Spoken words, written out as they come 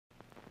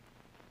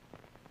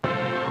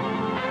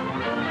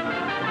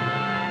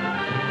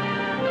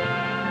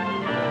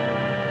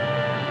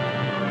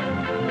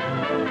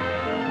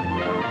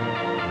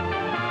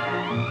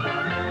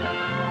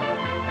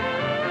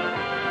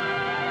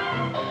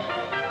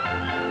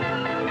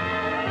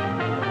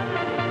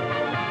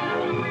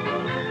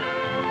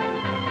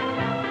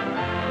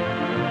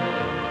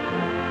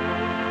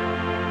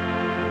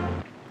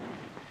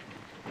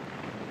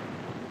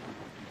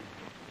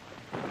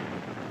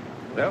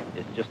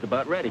Just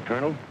about ready,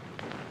 Colonel.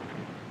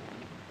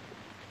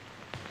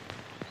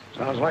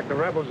 Sounds like the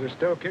rebels are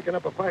still kicking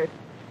up a fight.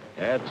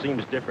 Yeah, it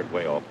seems different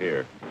way off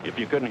here. If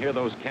you couldn't hear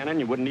those cannon,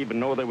 you wouldn't even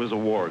know there was a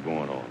war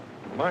going on.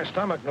 My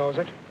stomach knows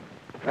it.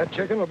 That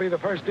chicken will be the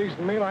first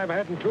decent meal I've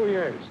had in 2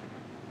 years.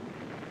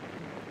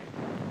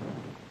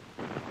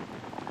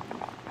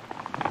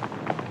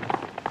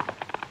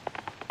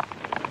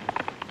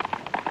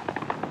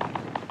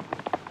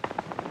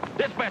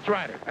 Dispatch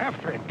rider.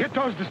 After it. Get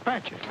those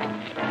dispatches.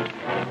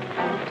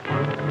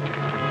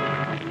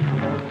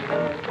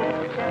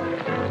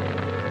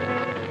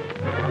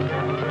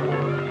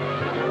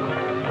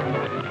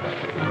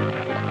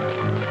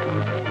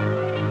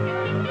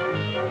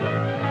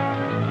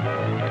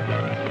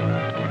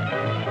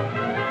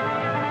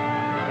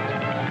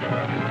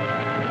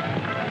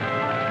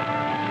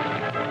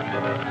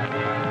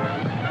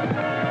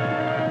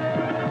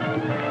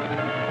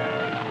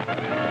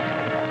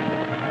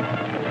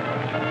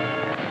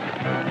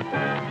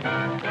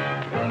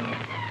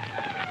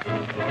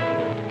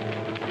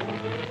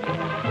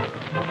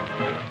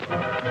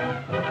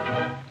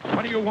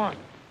 Want?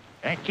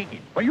 That chicken.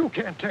 Well, you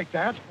can't take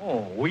that.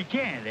 Oh, we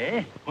can't,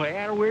 eh?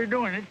 Well, we're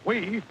doing it.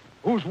 We?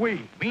 Who's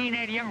we? Me and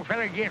that young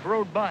fella just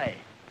rode by.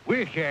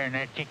 We're sharing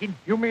that chicken.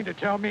 You mean to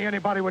tell me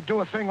anybody would do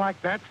a thing like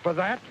that for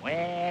that?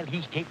 Well,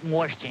 he's taking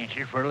worse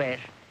chances for less.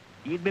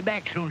 He'll be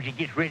back soon as he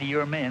gets rid of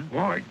your men.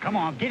 All right. Come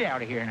on, get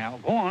out of here now.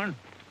 Go on.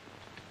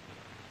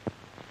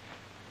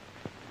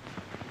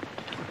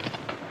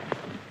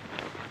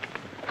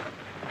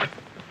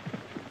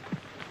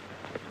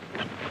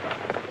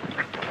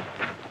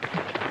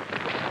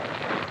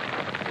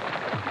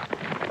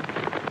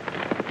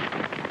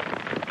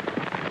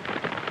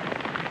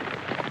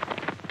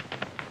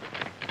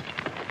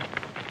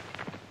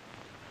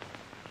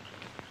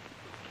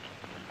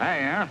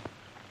 Hiya.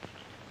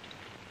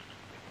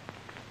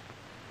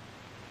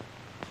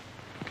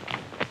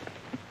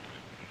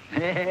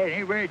 It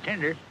ain't very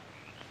tender.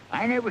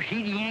 I never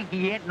seen a Yankee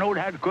yet knowed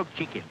how to cook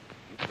chicken.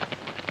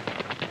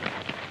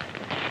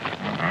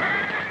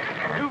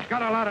 You've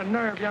got a lot of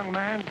nerve, young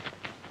man.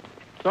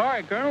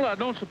 Sorry, Colonel, I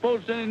don't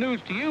suppose it's any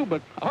news to you,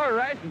 but our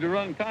rations are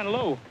running kind of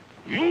low.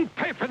 You'll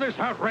pay for this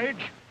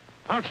outrage.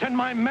 I'll send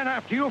my men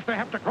after you if they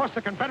have to cross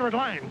the Confederate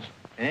lines.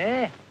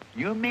 Eh?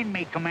 Your men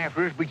may come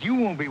after us, but you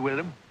won't be with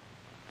them.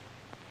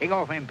 Take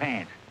off them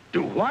pants.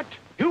 Do what?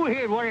 You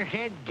heard what I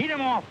said. Get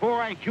them off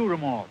before I shoot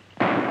them off.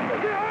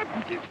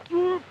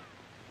 You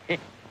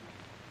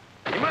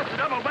must have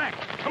doubled back.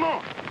 Come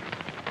on.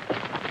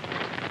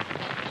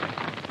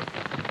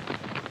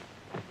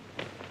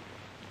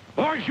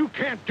 Boys, you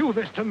can't do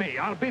this to me.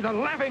 I'll be the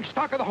laughing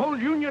stock of the whole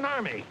Union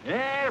Army.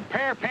 Yeah, a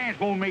pair of pants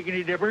won't make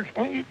any difference.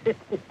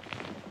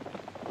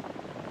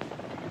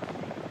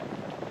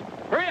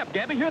 Hurry up,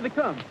 Gabby. Here they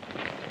come.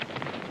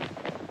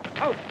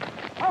 Oh!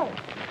 Oh!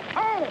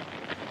 Oh!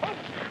 Oh!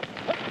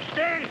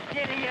 Stay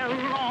steady, you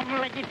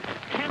long-legged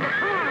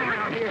kangaroo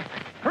out here.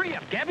 Hurry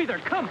up, Gabby. They're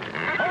coming.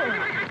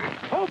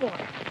 Oh, boy.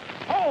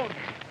 Hold.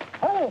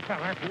 Hold,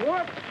 fella.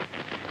 What?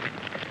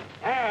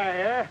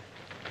 Yeah.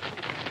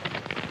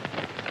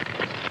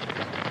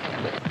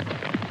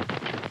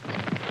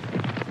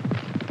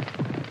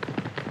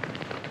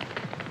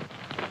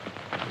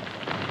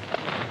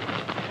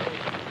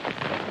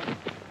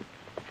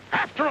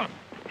 After him.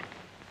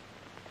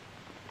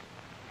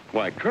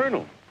 Why,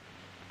 Colonel.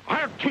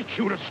 I'll teach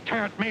you to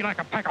stare at me like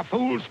a pack of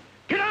fools.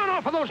 Get down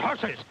off of those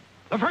horses.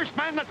 The first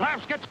man that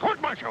laughs gets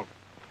court-martialed.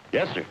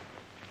 Yes, sir.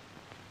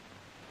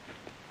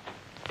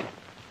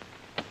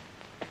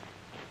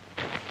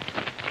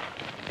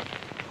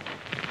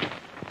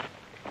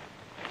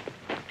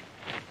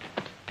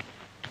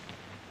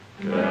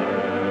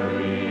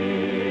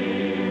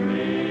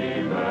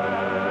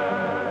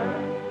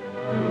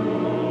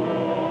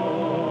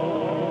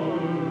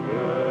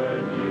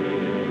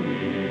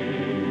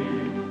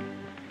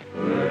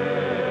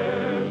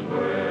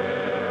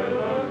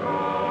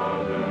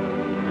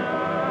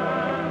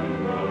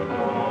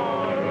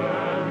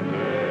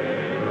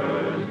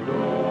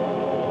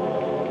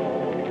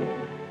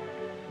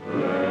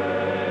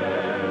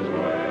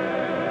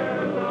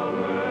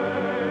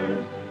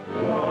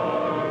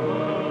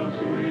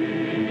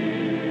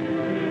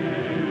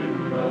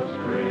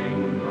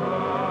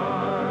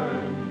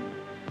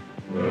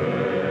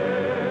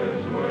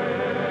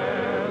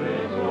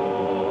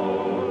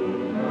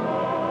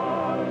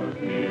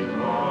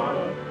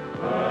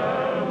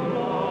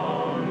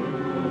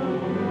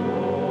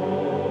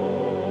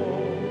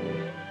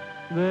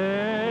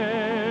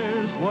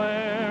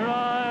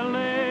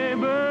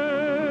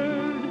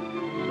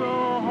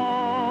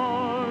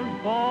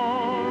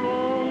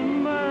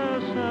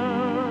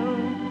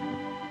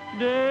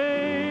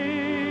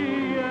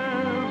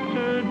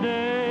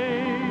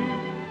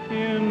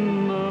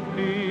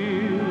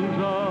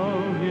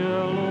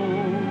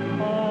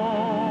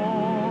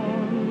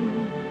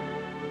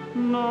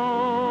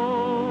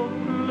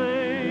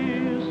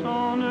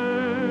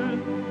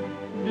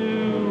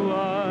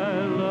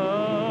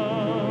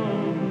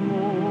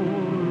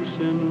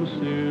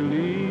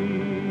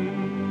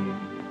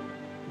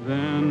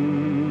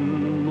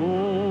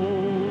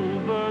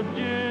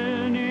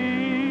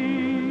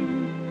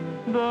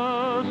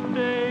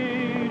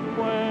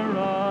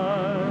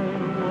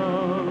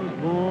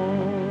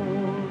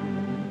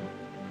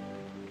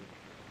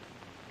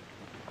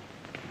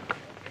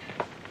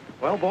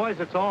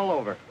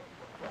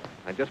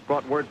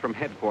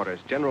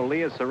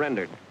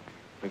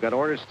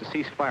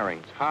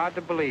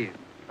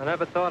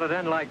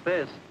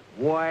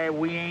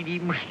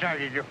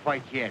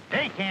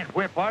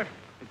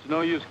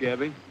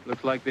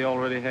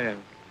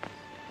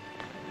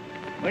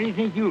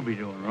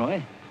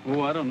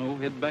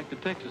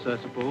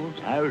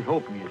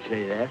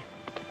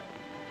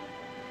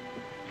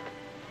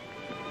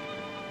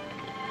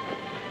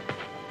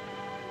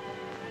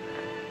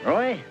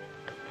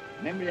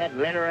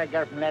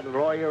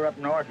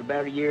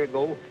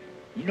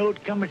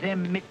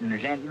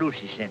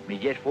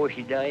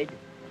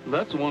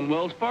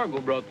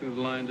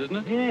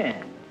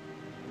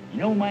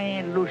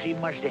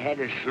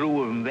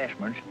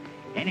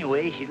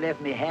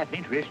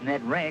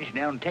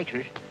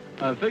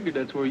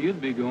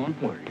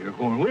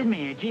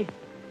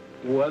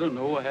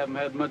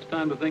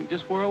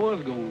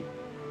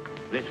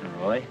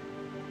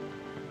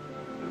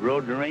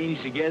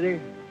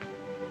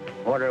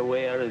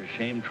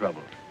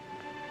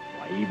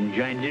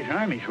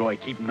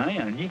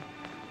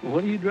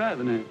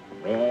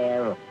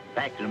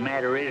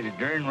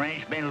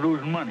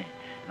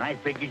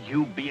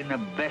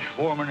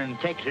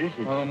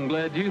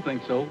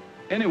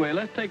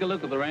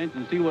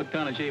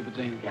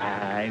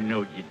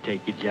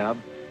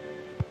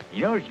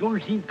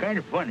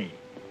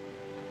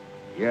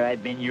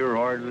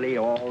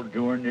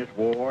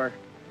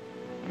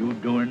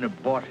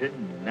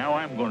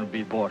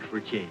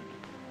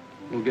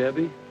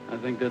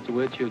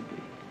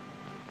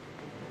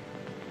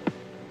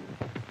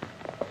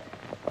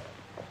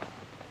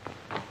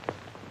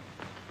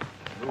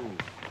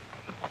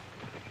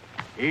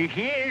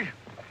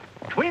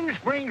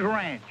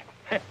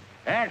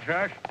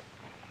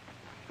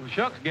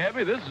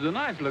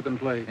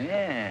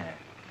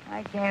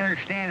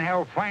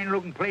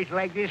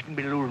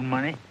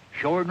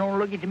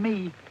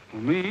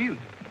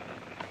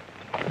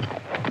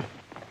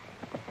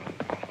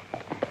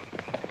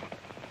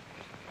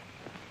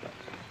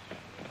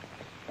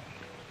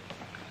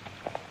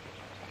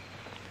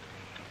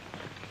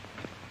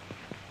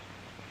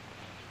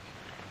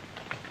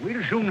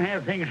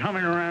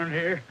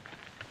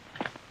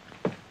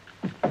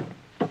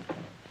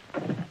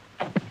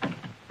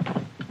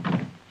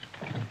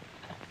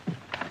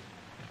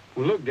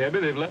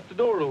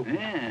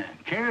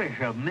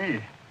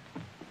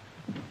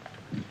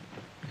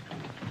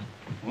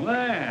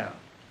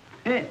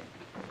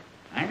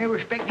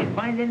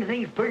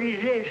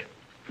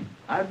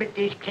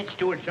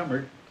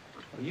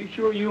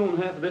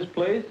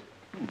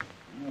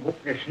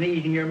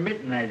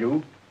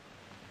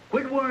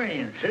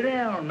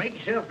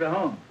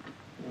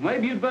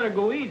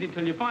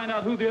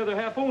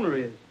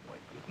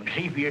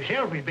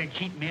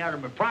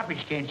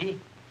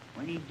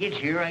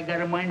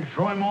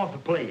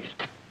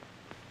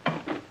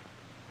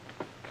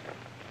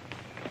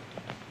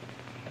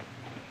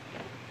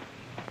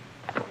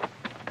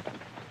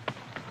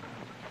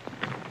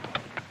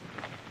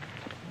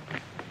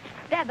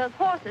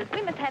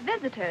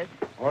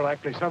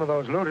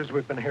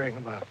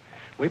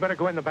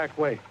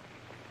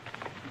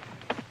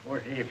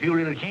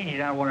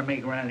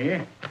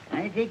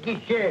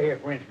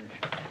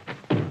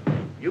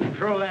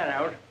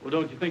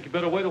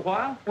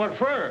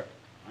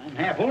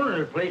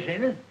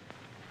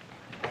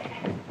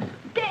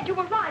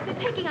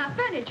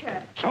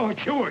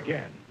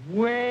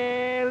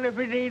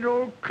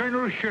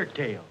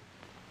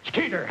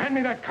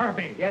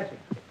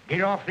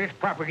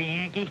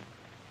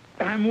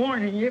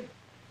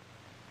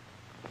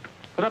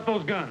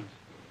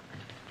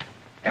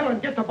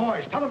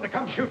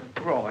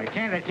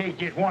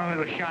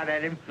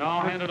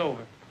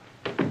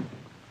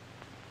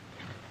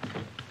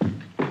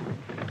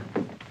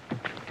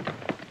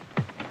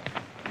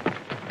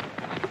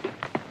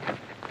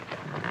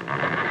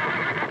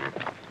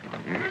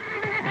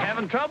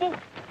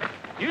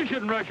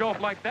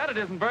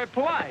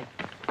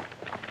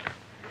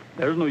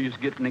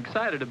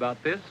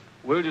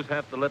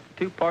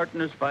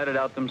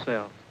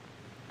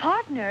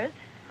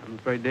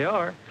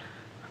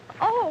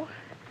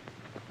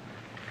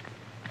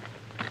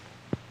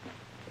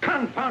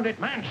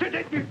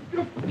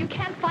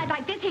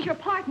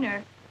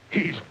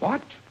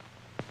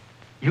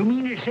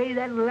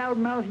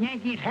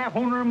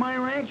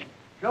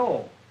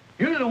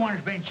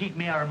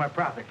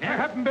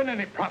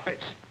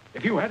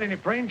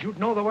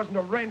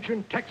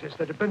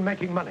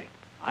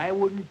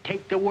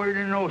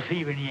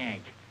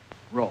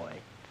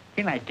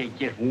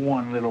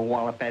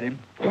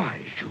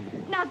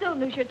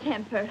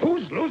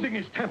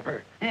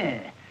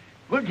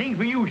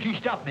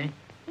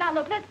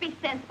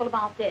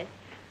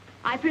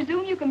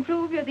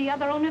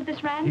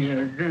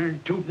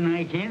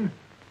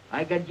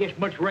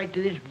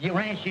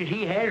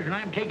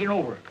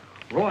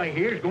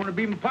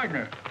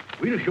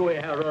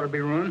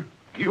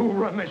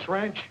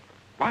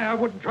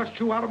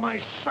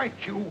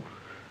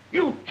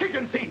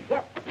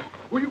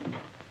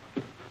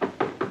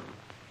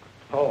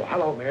 Oh,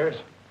 hello, Mears.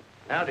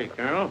 Howdy,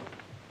 Colonel.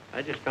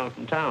 I just come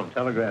from town.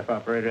 Telegraph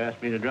operator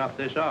asked me to drop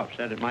this off.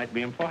 Said it might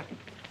be important.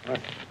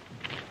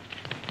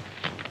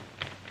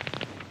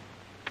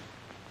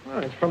 Well,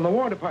 it's from the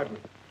War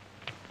Department.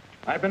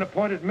 I've been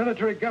appointed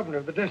military governor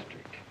of the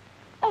district.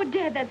 Oh,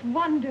 Dad, that's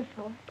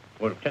wonderful.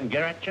 Well,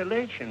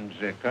 congratulations,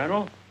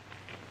 Colonel.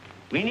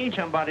 We need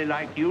somebody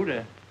like you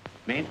to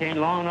maintain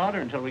law and order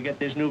until we get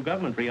this new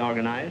government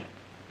reorganized.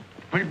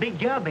 Pretty big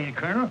job, ain't it,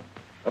 Colonel?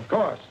 Of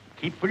course.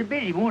 Keep pretty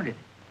busy, won't it?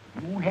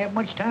 You won't have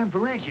much time for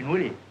ranching,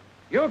 will you?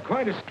 You're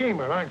quite a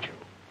schemer, aren't you?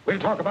 We'll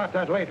talk about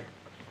that later.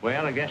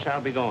 Well, I guess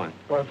I'll be going.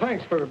 Well,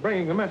 thanks for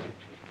bringing the message.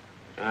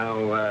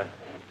 Now, if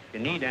you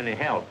need any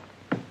help,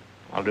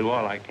 I'll do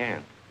all I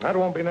can. That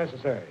won't be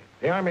necessary.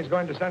 The Army's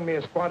going to send me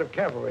a squad of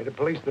cavalry to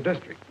police the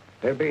district.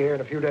 They'll be here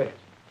in a few days.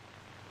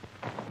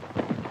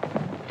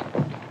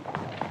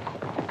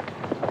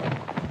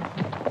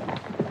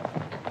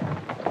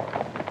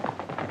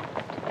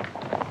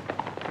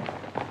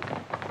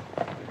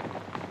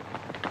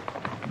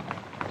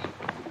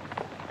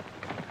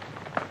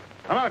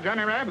 Hello,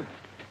 Johnny Reb.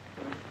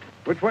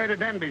 Which way to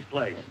Denby's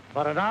place?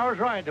 About an hour's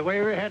ride the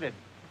way we're headed.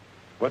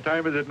 What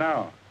time is it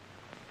now?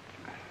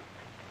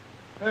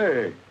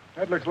 Hey,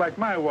 that looks like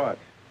my watch.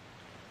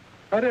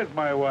 That is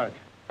my watch.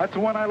 That's the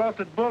one I lost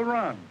at Bull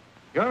Run.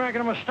 You're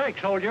making a mistake,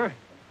 soldier.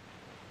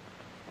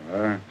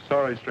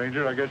 Sorry,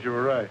 stranger. I guess you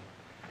were right.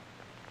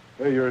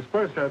 Hey, your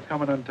spurs hat's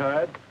coming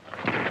untied.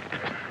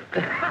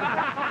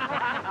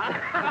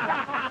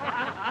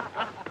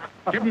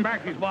 Give him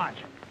back his watch.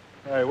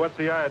 Hey, what's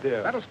the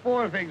idea? That'll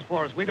spoil things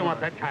for us. We don't want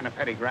that kind of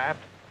petty graft.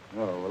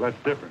 Oh, well, that's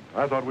different.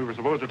 I thought we were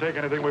supposed to take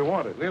anything we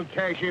wanted. We'll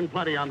cash in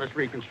plenty on this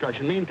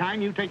reconstruction.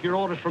 Meantime, you take your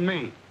orders from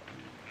me.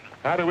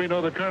 How do we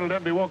know that Colonel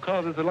Denby won't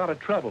cause us a lot of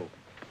trouble?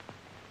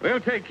 We'll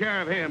take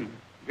care of him.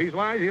 If he's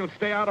wise, he'll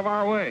stay out of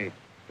our way.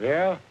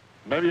 Yeah?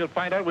 Maybe you'll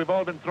find out we've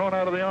all been thrown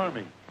out of the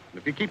Army.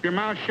 If you keep your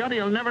mouth shut,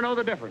 he'll never know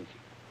the difference.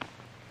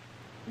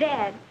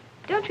 Dad,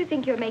 don't you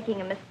think you're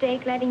making a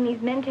mistake letting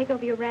these men take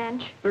over your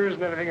ranch? There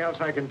isn't anything else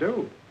I can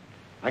do.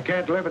 I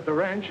can't live at the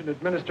ranch and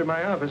administer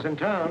my office in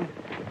town.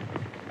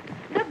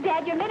 Look,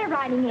 Dad, your men are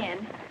riding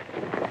in.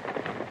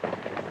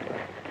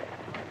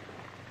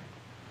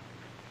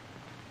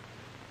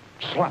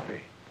 Sloppy,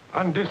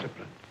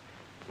 undisciplined.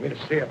 We'll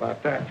see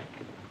about that.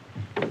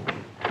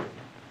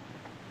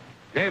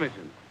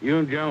 Davidson, you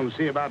and Jones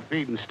see about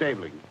feed and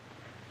stabling.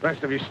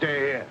 Rest of you stay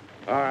here.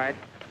 All right.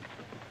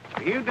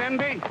 You,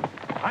 Denby?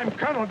 I'm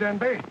Colonel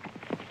Denby.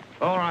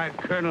 All right,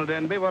 Colonel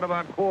Denby. What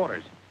about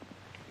quarters?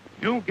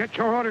 You get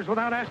your orders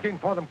without asking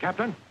for them,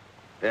 Captain.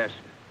 Yes, sir.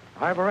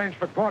 I've arranged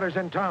for quarters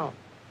in town.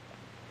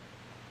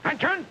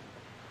 Attention!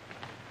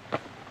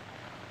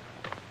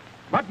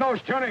 Button-nose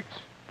tunics.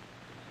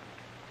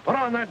 Put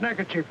on that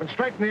neckerchief and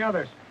straighten the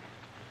others.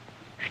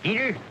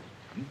 Skeeter,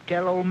 you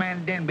tell old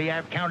man Denby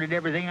I've counted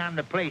everything on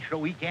the place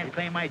so he can't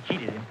claim I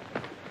cheated him.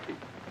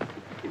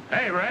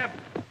 Hey, Reb,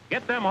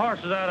 get them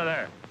horses out of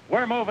there.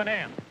 We're moving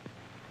in.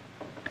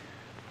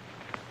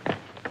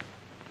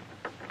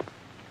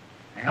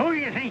 And who do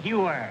you think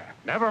you are?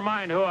 Never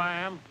mind who I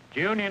am. It's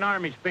the Union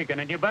Army speaking,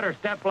 and you better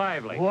step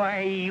lively.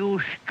 Why, you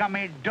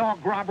scummy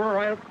dog robber,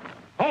 I'll...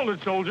 Hold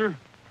it, soldier.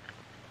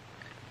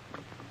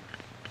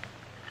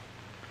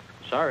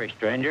 Sorry,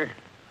 stranger.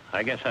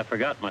 I guess I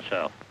forgot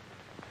myself.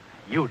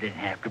 You didn't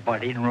have to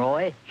butt in,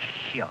 Roy.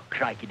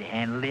 Shucks, I could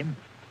handle him.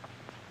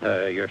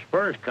 Your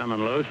spur's coming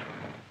loose.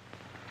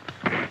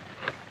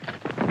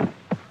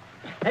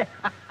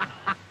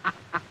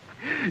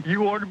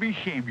 You ought to be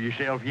ashamed of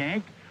yourself,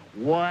 Yank.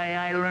 Why,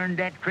 I learned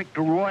that trick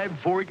to Roy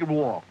before he could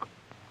walk.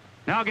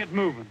 Now get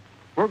moving.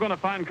 We're going to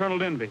find Colonel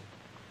Denby.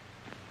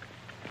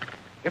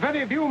 If any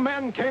of you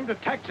men came to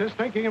Texas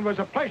thinking it was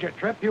a pleasure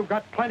trip, you've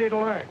got plenty to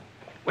learn.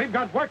 We've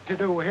got work to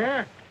do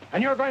here,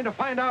 and you're going to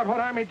find out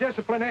what Army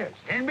discipline is.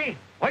 Denby,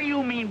 what do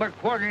you mean by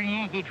quartering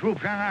Yankee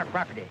troops on our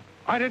property?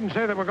 I didn't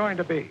say they were going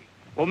to be.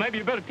 Well, maybe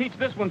you better teach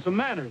this one some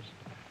manners.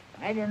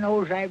 I don't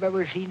know as I've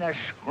ever seen a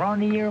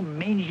scrawnier,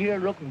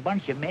 mangier-looking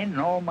bunch of men in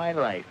all my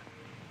life.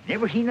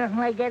 Never seen nothing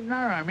like that in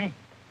our army.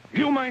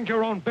 You mind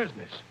your own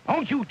business.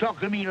 Don't you talk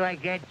to me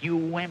like that,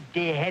 you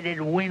empty-headed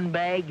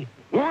windbag.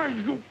 Why,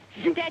 you...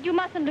 Dad, you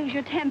mustn't lose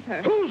your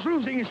temper. Who's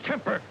losing his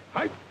temper?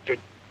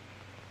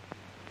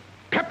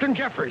 Captain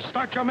Jeffers,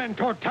 start your men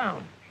toward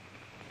town.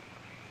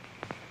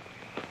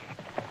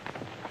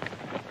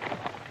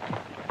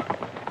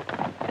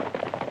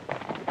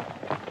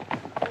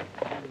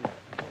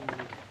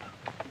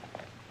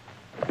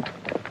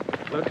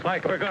 Looks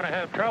like we're going to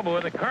have trouble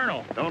with the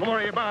colonel. Don't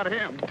worry about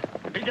him.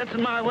 If he gets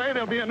in my way,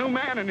 there'll be a new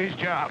man in his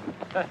job.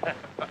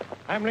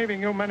 I'm leaving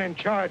you men in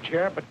charge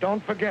here, but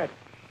don't forget,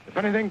 if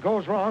anything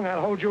goes wrong,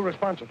 I'll hold you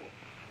responsible.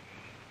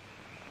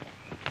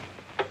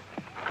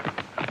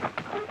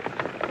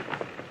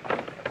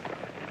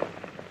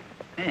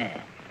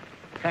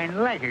 Kind of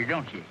like her,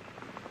 don't you?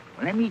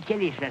 Well, let me tell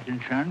you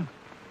something, son.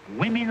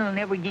 Women will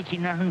never get you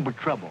nothing but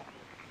trouble.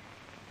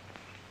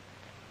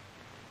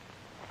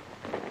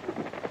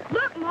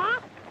 Look, Ma,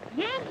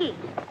 Yankees.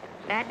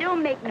 Now,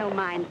 don't make no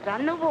mind,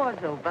 son. The war's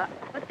over.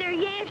 But they're They're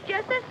Yanks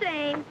just the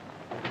same.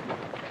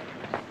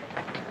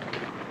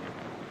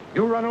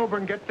 You run over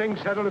and get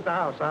things settled at the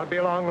house. I'll be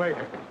along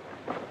later.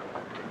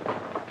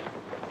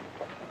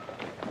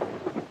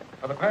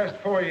 For the past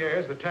 4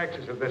 years, the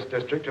taxes of this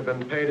district have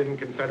been paid in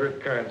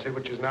Confederate currency,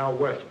 which is now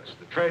worthless.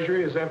 The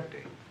treasury is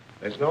empty.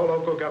 There's no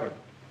local government.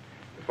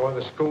 Before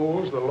the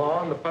schools, the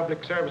law, and the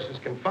public services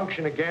can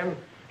function again,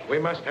 we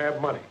must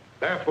have money.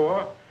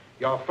 Therefore,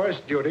 your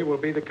first duty will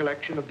be the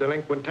collection of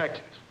delinquent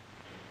taxes.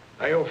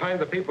 Now, you'll find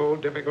the people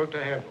difficult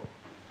to handle.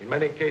 In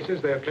many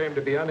cases, they're claimed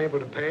to be unable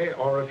to pay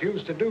or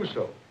refuse to do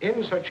so.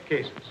 In such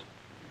cases,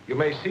 you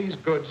may seize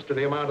goods to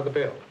the amount of the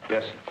bill.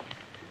 Yes,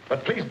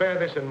 But please bear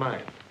this in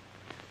mind.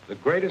 The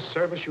greatest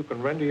service you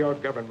can render your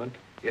government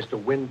is to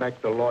win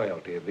back the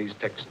loyalty of these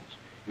Texans.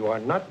 You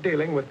are not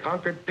dealing with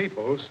conquered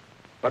peoples,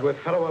 but with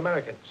fellow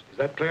Americans. Is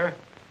that clear?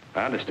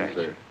 I understand,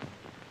 sir.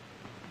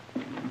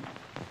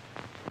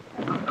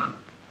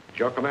 As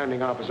your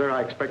commanding officer,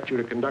 I expect you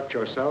to conduct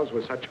yourselves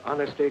with such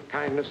honesty,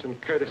 kindness,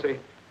 and courtesy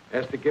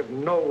as to give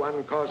no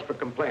one cause for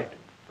complaint.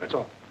 That's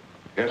all.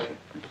 Yes, sir.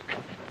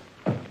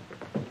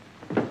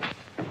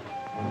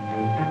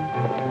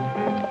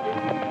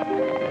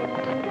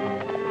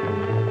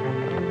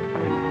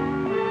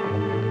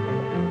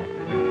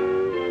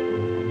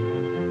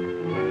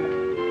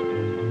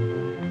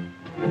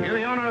 You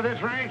the owner of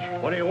this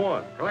ranch? What do you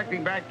want?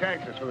 Collecting back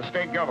taxes for the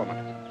state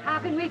government. How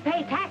can we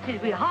pay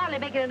taxes? We're hardly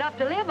making enough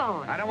to live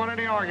on. I don't want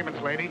any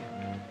arguments, lady.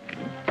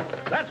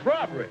 That's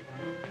robbery.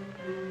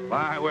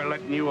 Why, we're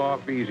letting you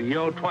off easy. You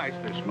owe twice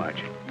this much.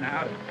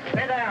 Now,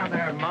 sit down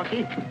there,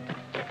 monkey.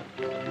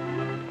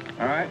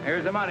 All right,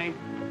 here's the money.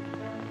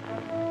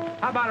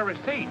 How about a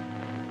receipt?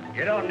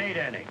 You don't need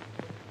any.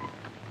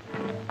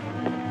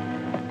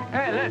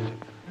 Hey, listen.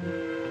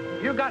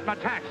 You got my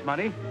tax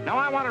money. Now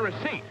I want a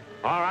receipt.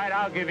 All right,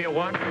 I'll give you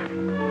one. All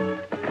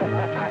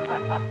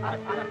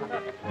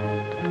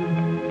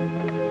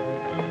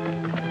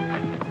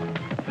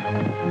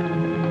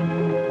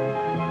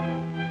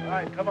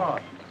right, come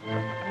on.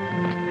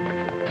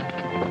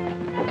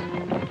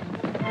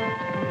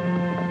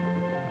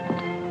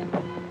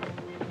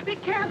 Be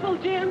careful,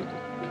 Jim.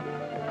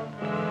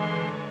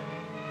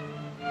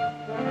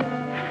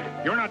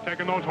 You're not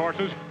taking those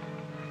horses.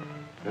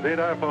 It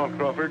ain't our fault,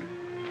 Crawford.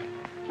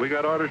 We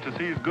got orders to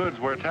seize goods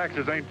where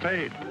taxes ain't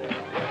paid.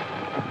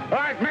 All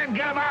right, men,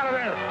 get them out of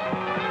there.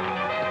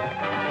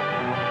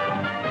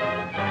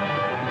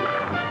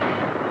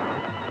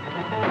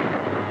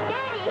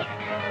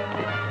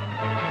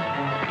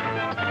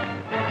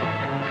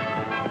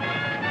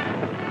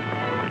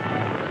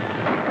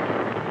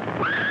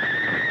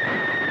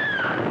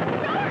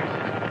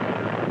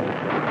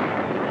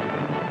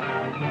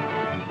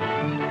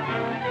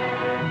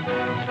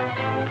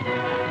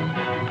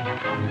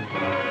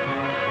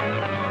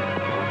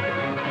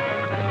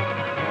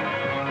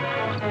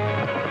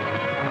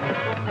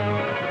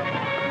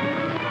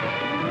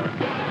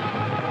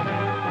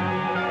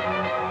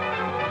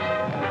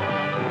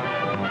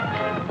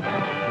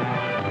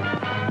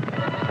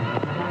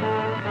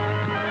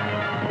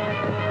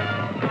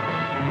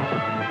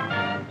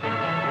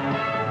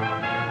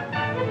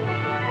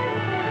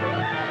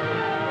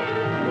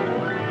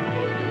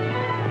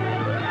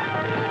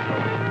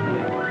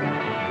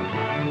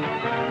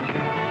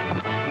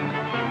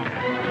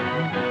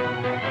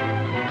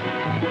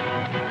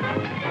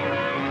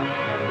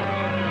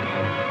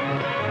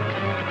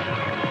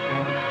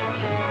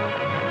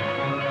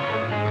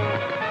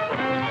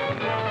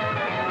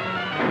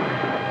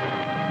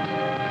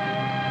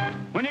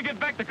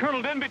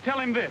 Colonel Denby, tell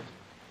him this.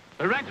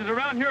 The ranches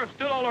around here are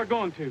still all are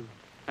going to,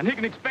 and he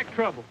can expect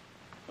trouble.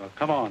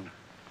 Come on.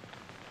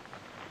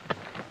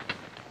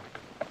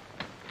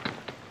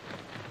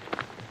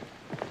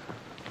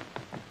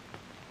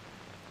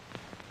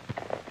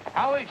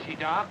 How is she,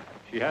 Doc?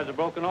 She has a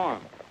broken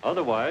arm.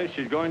 Otherwise,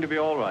 she's going to be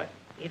all right.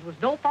 It was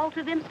no fault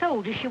of them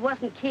soldiers she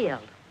wasn't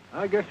killed.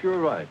 I guess you're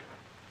right.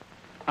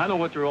 I know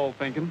what you're all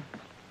thinking.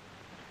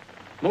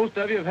 Most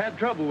of you have had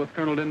trouble with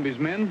Colonel Denby's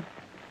men,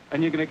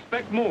 and you can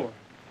expect more.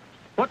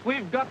 What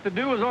we've got to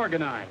do is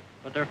organize.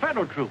 But they're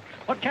federal troops.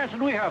 What chance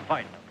do we have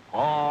fighting them?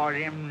 Oh,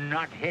 them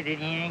nut-headed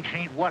Yanks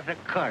ain't worth a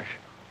cuss.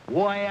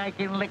 Why, I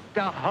can lick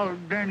the hull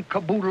darn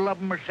caboodle of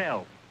them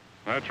myself.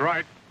 That's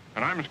right.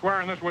 And I'm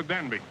squaring this with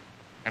Denby.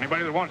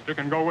 Anybody that wants to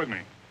can go with me.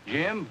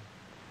 Jim,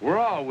 we're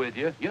all with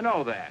you. You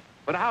know that.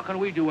 But how can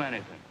we do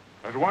anything?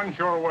 There's one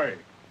sure way.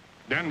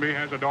 Denby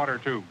has a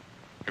daughter, too.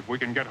 If we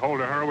can get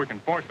hold of her, we can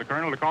force the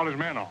colonel to call his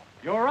men off.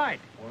 You're right.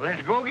 Well,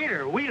 let's go get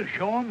her. We'll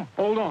show them.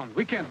 Hold on.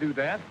 We can't do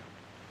that.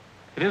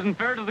 It isn't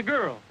fair to the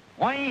girl.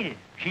 Why ain't it?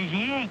 She's a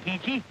Yank,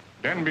 ain't she?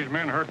 Denby's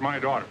men hurt my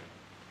daughter.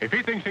 If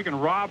he thinks he can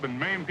rob and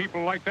maim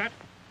people like that,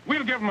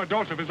 we'll give him a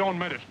dose of his own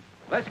medicine.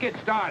 Let's get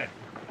started.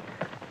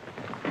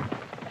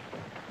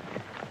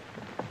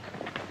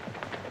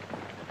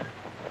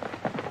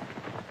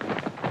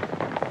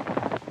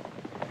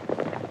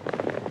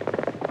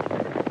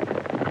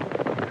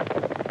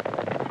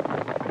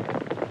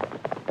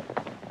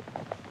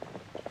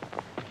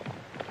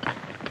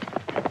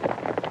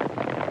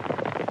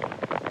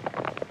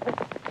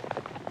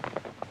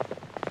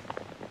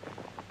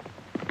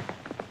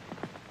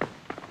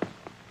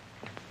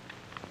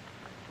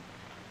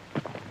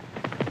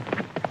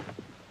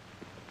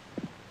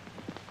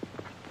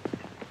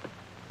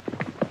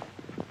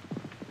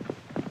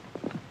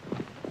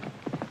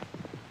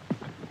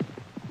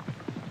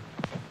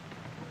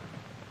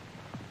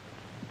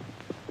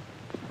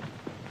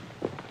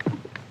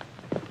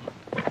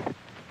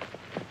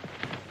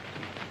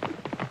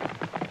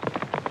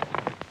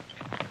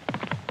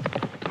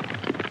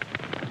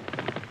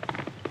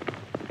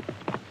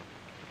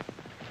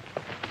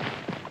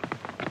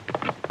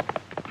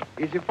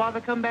 Is your father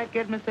come back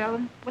yet, Miss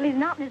Ellen? Well, he's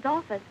not in his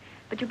office,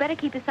 but you better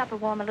keep your supper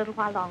warm a little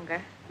while longer.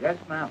 Yes,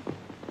 ma'am.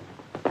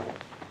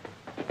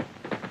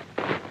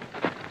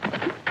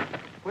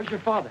 Where's your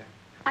father?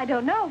 I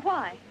don't know.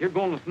 Why? You're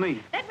going with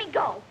me. Let me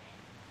go.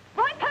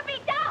 Roy, put me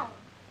down.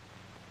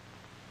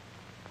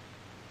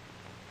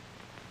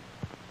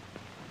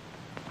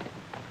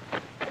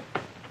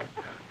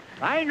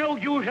 I know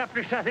you was up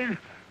to something.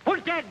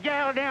 Put that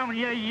gal down,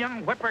 you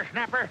young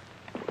whippersnapper.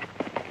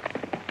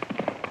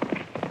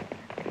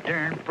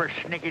 Darn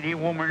persnickety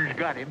woman's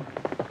got him.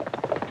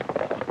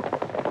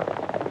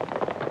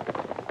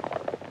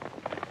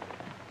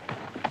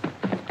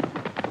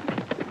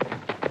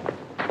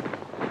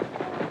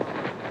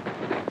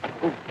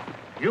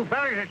 You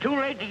fellas are too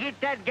late to get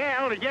that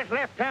gal that just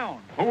left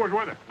town. Who was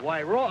with her?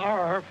 Why,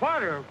 her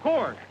father, of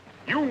course.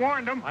 You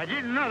warned them. I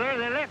didn't know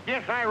they left.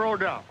 Yes, I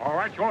rode up. All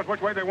right, show us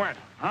which way they went.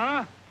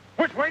 Huh?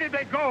 Which way did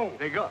they go?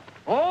 They go.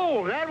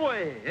 Oh, that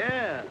way.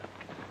 Yeah.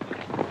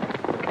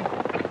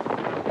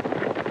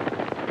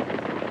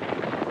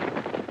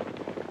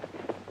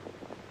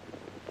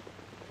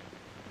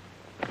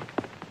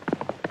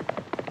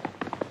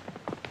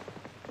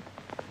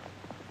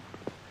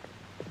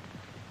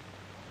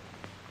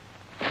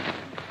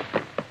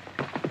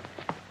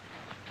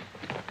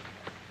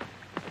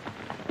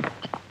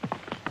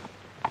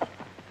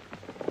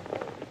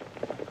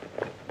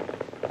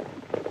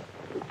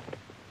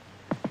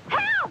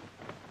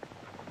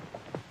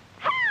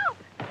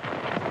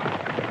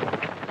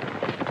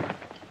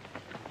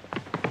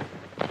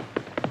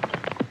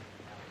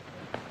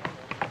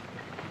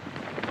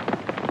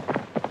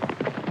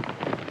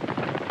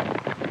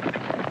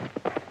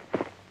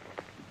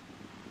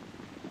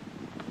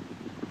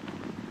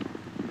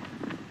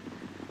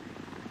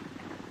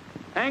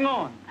 Hang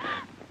on.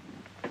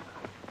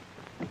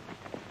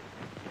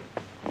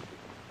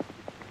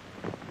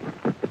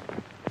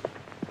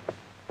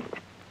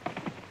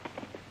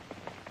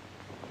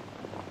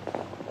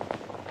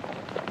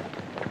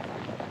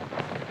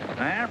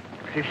 Well,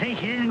 she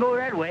thinks she didn't go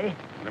that way.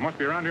 They must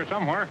be around here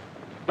somewhere.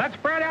 Let's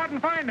spread out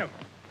and find them.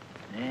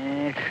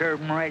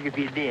 Serve 'em right if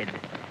you did,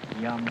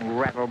 young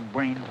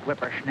rattle-brained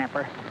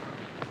whippersnapper.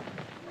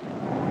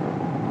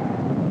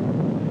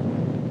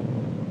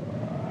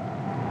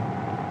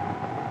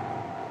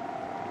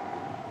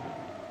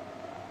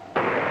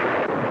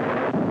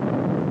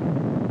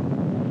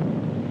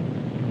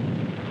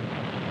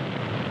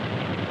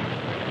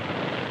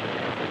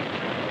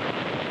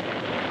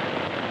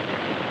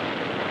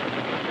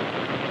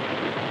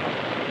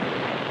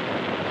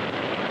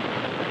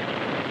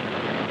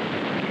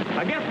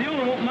 I guess the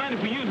owner won't mind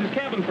if we use his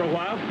cabin for a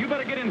while. You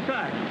better get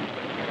inside.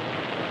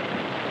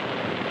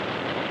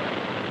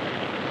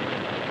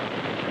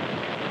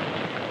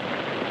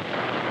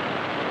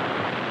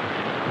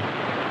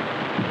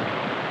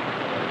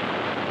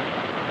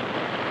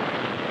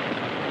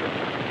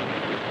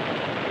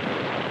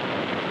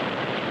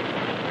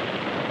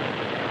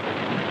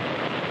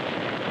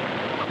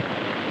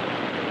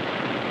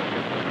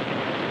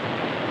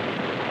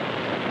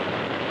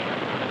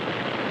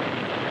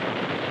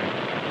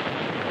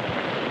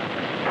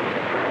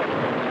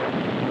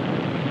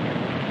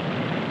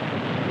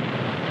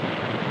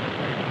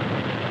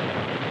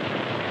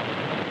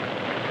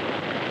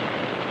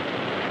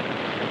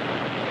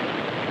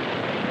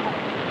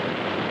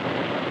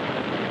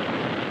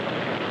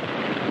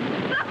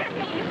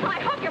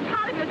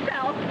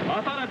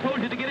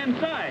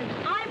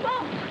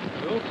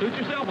 Suit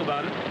yourself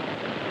about it.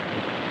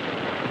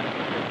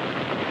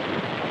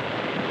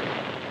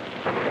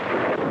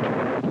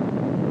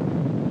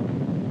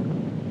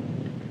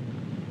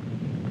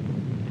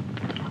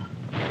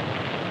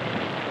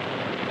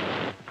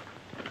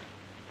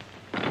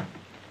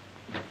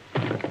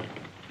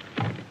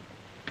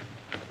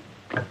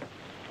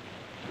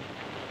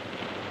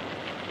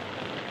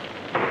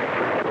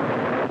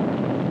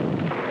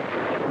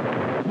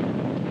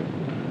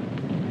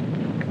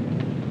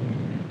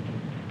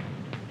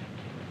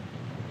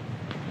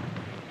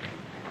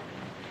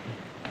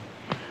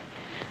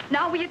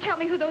 Now, will you tell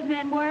me who those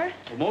men were?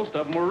 Well, most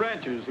of them were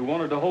ranchers who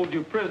wanted to hold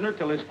you prisoner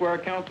till they square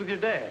accounts with your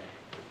dad.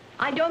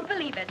 I don't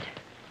believe it.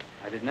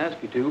 I didn't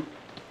ask you to.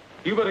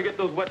 You better get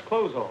those wet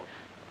clothes off.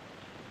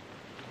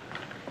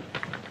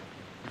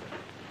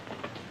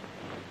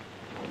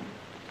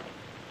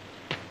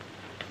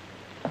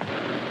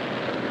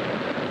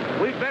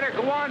 We'd better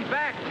go on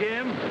back,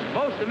 Jim.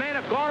 Most of the men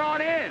have gone on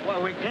in.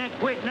 Well, we can't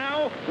quit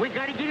now. We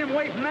gotta get him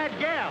away from that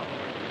gal.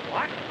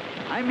 What?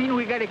 I mean,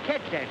 we gotta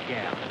catch that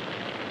gal.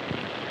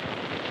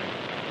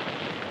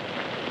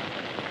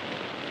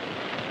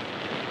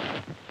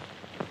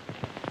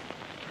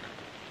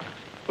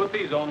 Put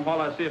these on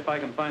while I see if I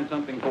can find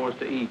something for us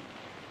to eat.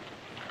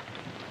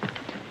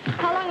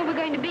 How long are we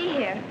going to be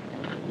here?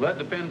 Well, that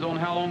depends on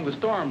how long the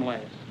storm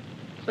lasts.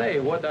 Say,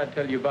 what did I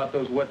tell you about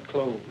those wet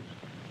clothes?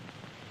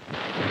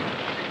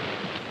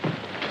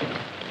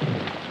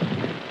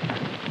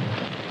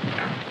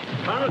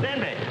 Colonel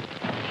Denby,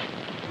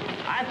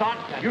 I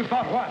thought... You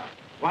thought what?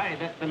 Why,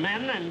 the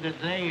men and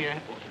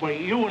well,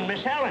 you and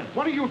Miss Helen.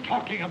 What are you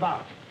talking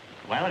about?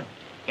 Well, a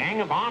gang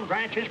of armed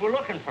ranchers were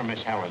looking for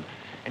Miss Helen.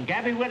 And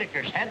Gabby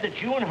Whitaker said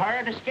that you and her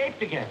had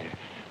escaped together.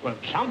 Well,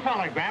 some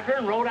fella grabbed her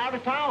and rode out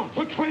of town.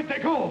 Which way did they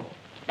go?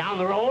 Down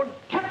the road.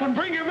 Captain,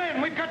 bring your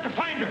men. We've got to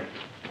find her.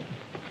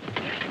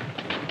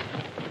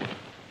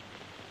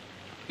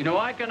 You know,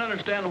 I can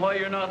understand why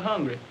you're not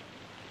hungry.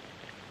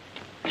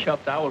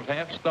 Except I was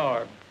half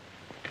starved.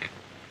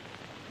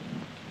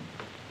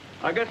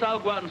 I guess I'll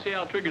go out and see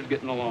how Trigger's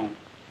getting along.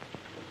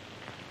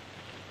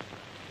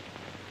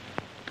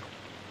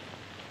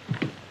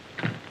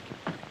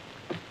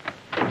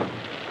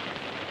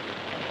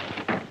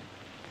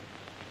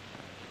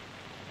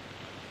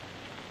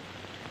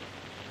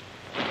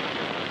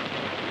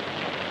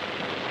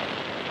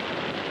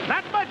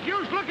 Not much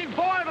use looking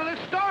for until this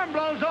storm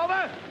blows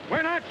over.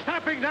 We're not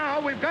stopping now.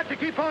 We've got to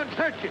keep on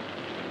searching.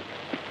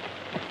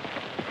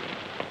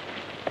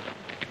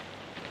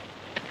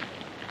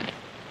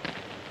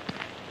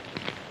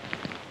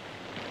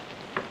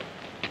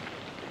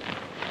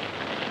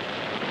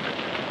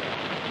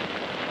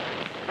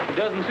 It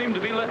doesn't seem to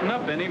be letting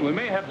up any. We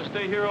may have to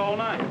stay here all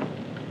night.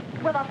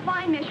 Well, a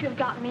fine mess you've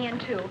got me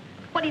into.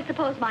 What do you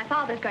suppose my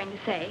father's going to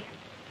say?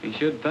 He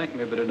should thank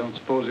me, but I don't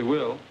suppose he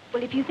will.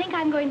 Well, if you think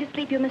I'm going to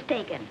sleep, you're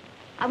mistaken.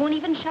 I won't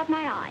even shut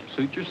my eyes.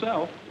 Suit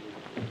yourself.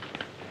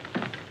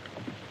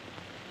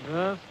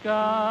 The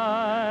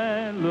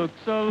sky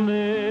looks a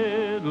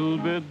little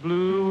bit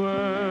bluer.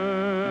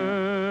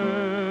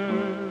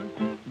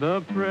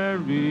 The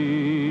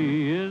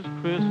prairie is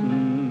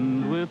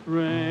christened with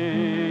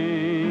rain.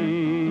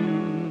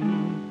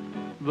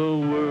 The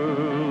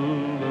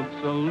world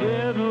looks a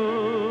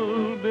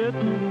little bit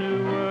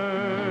newer.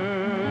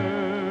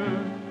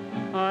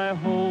 I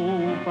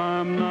hope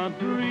I'm not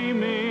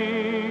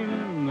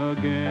dreaming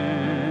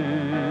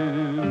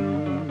again.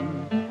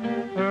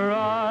 Her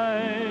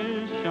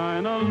eyes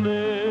shine a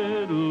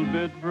little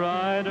bit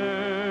brighter.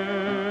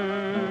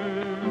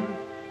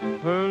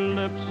 Her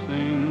lips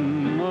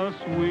sing a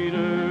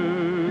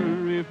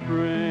sweeter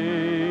refrain.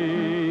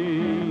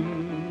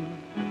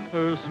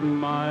 Her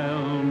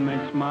smile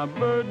makes my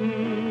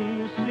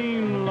burden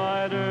seem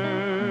lighter.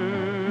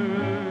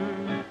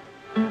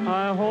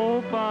 I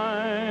hope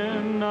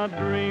I'm not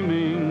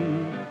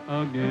dreaming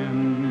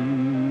again.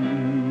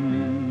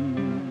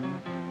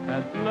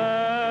 At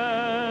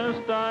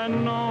last I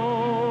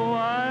know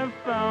I've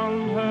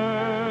found her.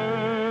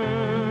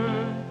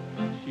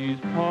 She's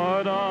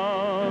part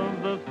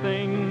of the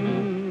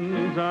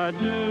things I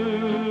do.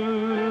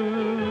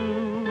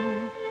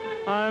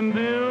 I'm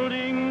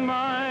building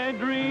my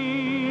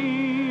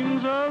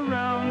dreams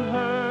around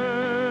her.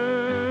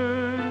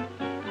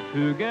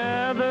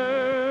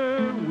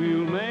 Together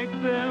we'll make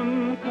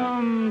them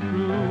come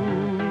true.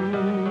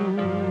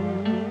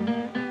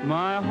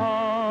 My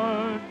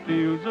heart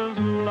feels as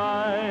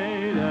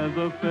light as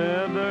a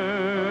feather.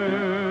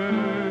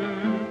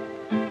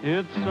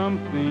 It's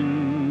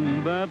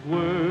something that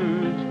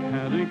words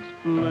can't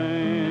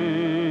explain.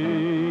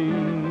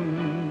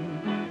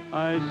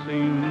 I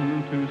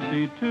seem to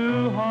see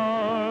two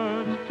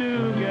hearts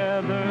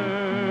together.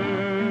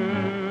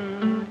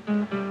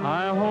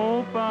 I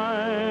hope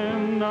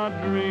I'm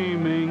not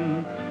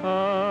dreaming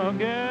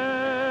again.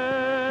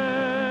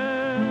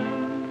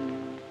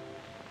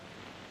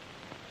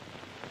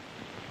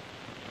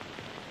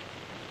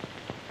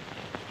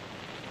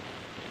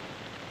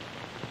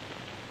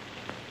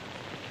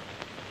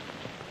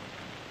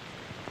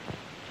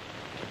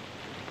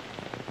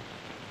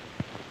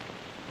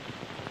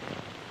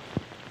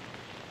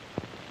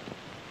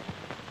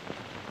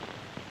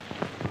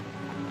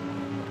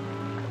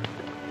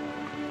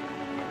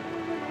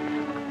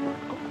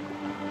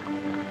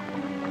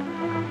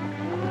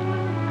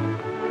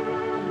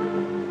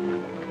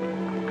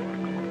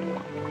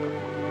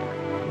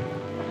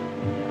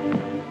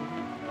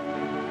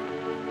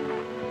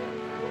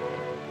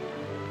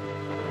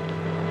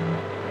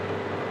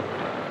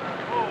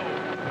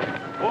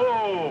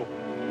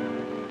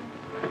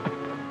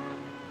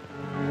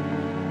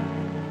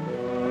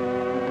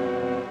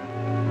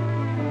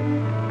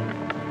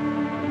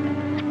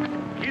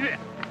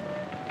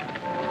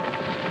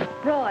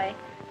 Roy,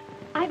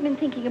 I've been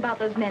thinking about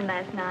those men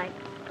last night.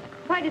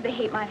 Why did they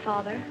hate my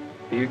father?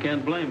 You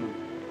can't blame him.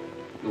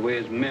 The way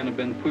his men have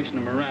been pushing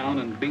him around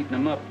and beating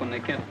him up when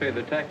they can't pay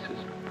their taxes.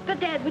 But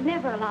Dad would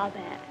never allow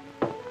that.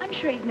 I'm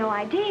sure he's no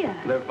idea.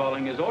 They're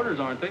following his orders,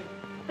 aren't they?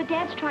 But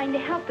Dad's trying to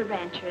help the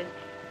ranchers.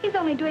 He's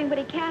only doing what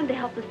he can to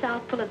help the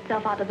South pull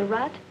itself out of the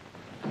rut.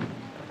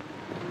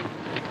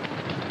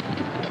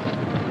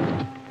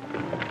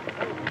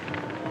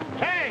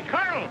 Hey,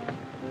 Colonel!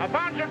 I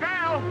found your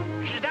gal.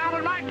 She's down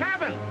in my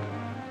cabin.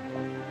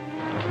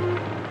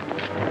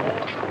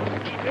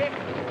 Get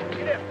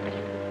it.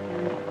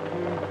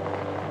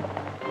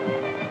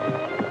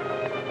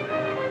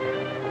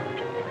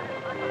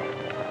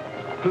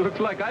 Looks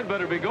like I'd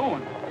better be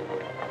going.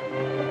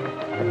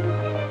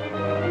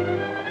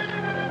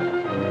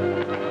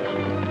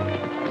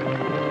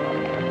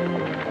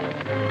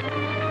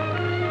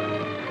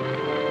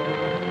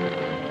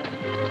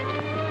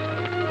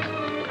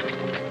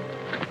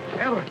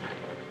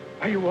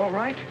 you all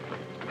right?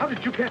 How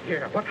did you get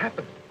here? What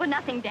happened? Well,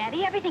 nothing,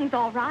 Daddy. Everything's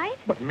all right.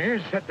 But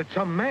Mears said that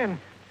some man,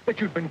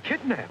 that you'd been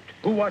kidnapped.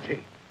 Who was he?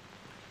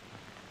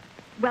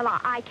 Well,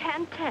 I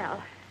can't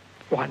tell.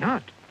 Why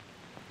not?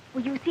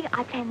 Well, you see,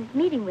 I planned this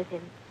meeting with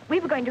him. We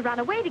were going to run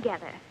away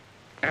together.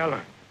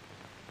 Ellen.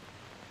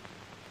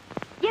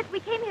 Yes, we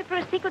came here for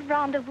a secret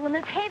rendezvous in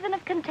this haven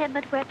of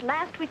contentment where at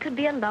last we could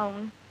be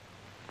alone.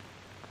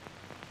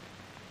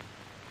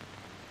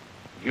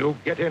 You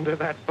get into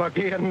that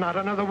buggy and not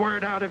another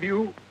word out of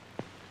you?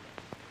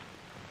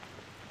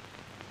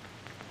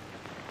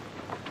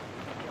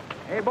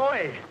 Hey,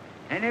 boys,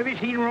 ain't ever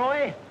seen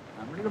Roy?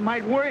 I'm a little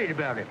mite worried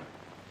about him.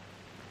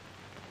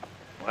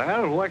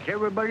 Well, what's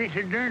everybody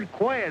so darn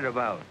quiet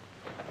about?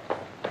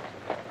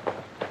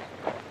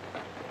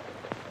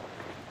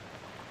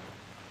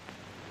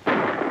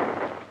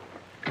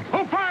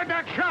 Who fired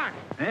that shot?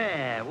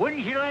 Yeah,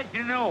 wouldn't you like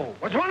to know?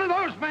 Was one of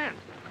those men.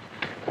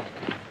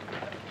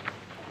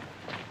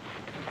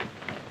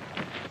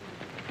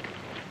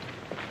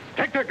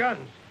 Take their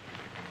guns.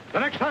 The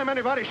next time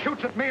anybody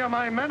shoots at me or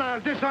my men, I'll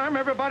disarm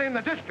everybody in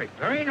the district.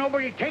 There ain't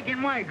nobody taking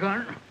my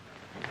gun.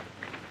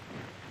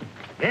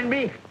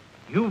 Denby,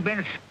 you've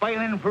been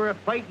spiling for a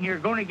fight and you're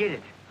going to get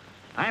it.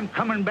 I'm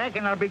coming back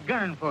and I'll be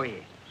gunning for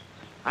you.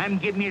 I'm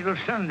giving you till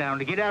sundown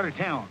to get out of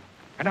town.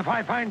 And if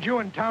I find you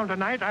in town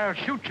tonight, I'll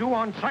shoot you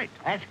on sight.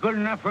 That's good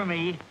enough for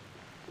me.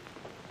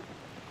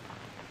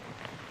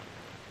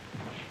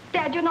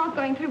 Dad, you're not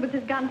going through with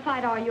this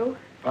gunfight, are you?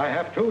 If I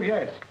have to,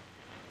 yes.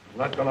 I'm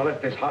not going to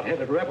let this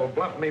hot-headed rebel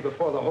bluff me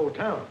before the whole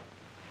town.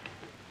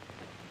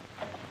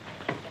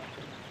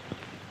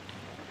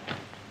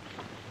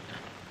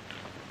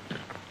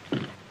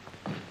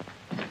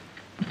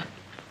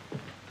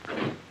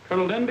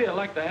 Colonel Denby, I'd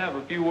like to have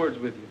a few words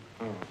with you.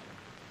 Oh.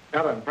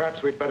 Ellen,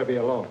 perhaps we'd better be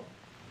alone.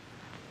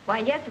 Why,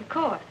 yes, of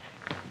course.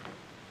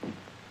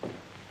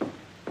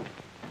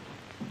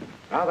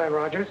 Now then,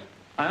 Rogers.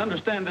 I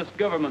understand this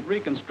government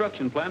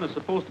reconstruction plan is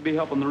supposed to be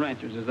helping the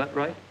ranchers. Is that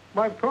right?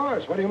 Why, of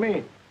course. What do you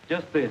mean?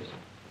 Just this.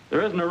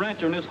 There isn't a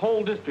rancher in this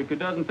whole district who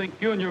doesn't think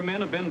you and your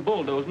men have been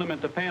bulldozing them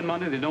into paying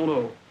money they don't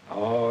owe.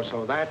 Oh,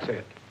 so that's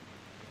it.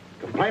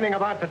 Complaining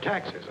about the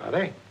taxes, are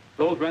they?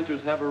 Those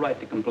ranchers have a right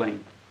to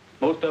complain.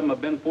 Most of them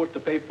have been forced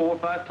to pay 4 or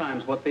 5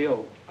 times what they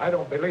owe. I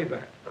don't believe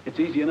that. It's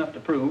easy enough to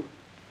prove.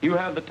 You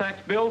have the tax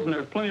bills, and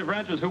there's plenty of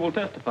ranchers who will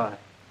testify.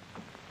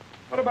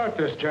 What about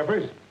this,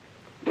 Jeffries?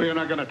 Well, you're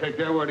not going to take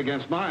their word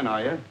against mine,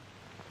 are you?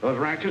 Those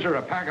ranchers are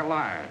a pack of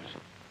liars.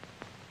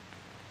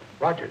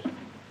 Rogers,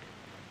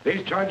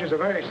 these charges are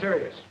very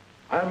serious.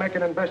 I'll make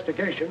an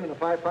investigation, and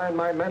if I find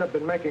my men have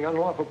been making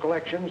unlawful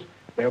collections,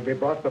 they'll be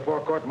brought before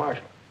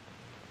court-martial.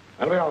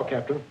 That'll be all,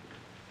 Captain.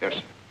 Yes,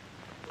 sir.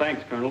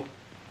 Thanks, Colonel.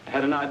 I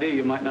had an idea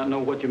you might not know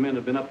what your men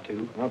have been up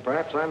to. Well,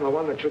 perhaps I'm the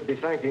one that should be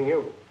thanking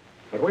you.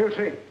 But we'll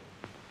see.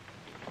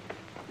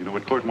 You know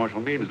what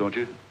court-martial means, don't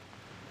you?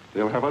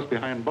 They'll have us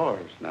behind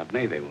bars. Not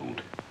me, they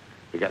won't.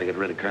 We got to get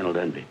rid of Colonel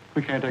Denby.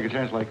 We can't take a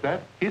chance like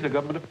that. He's a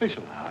government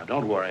official.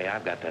 Don't worry,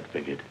 I've got that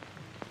figured.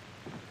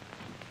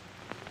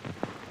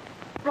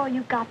 Roy,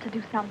 you've got to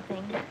do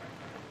something.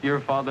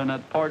 Your father and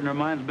that partner of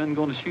mine's been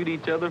going to shoot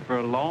each other for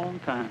a long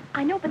time.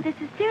 I know, but this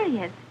is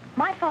serious.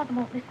 My father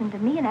won't listen to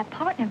me, and that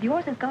partner of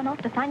yours has gone off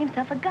to find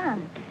himself a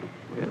gun.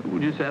 Well,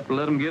 we'll just have to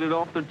let them get it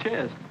off their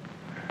chest.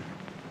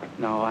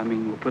 No, I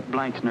mean, we'll put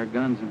blanks in their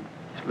guns and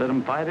just let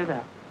them fight it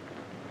out.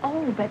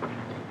 Oh, but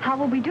how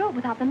will we do it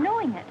without them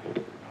knowing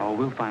it? Oh,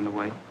 we'll find a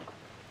way.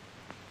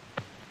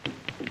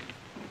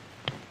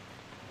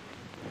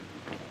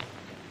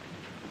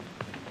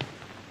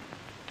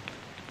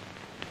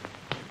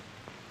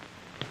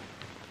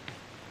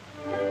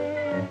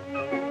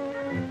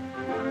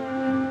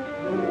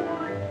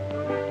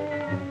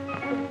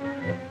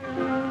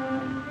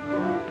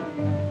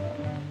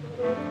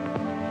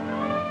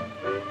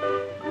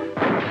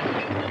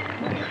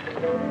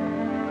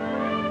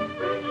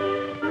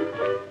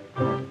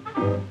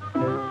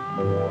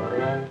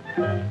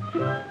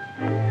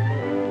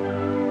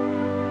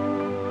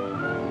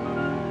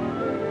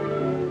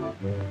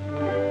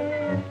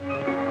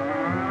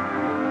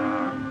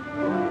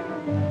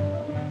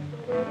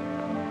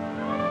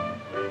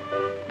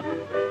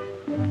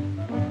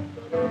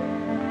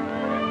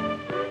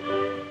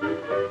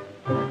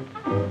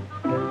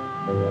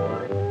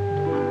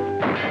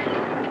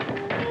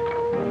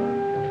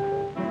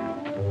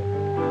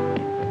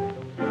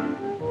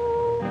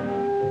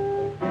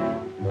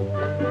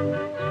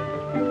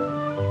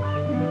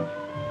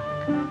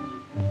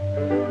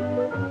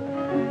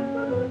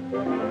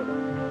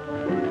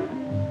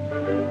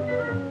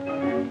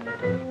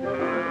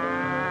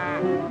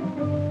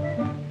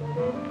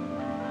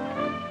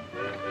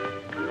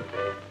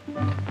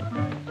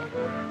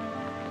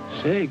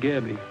 Say,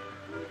 Gabby,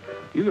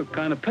 you look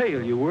kind of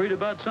pale. You worried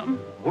about something?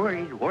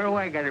 Worried? What do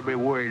I got to be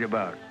worried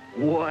about?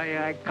 Why,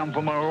 I come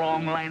from a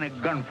long line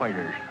of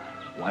gunfighters.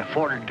 Why, I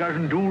fought a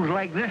dozen duels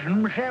like this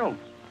one myself.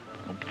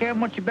 Don't care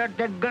much about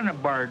that gun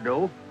of Bard,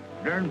 though.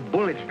 Darn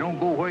bullets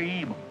don't go where you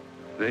aim them.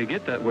 They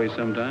get that way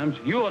sometimes.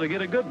 You ought to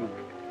get a good one.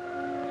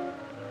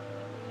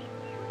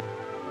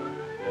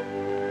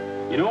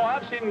 You know,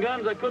 I've seen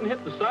guns I couldn't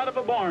hit the side of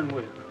a barn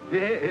with.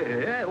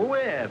 Yeah, oh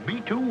yeah,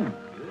 me too.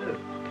 Yeah.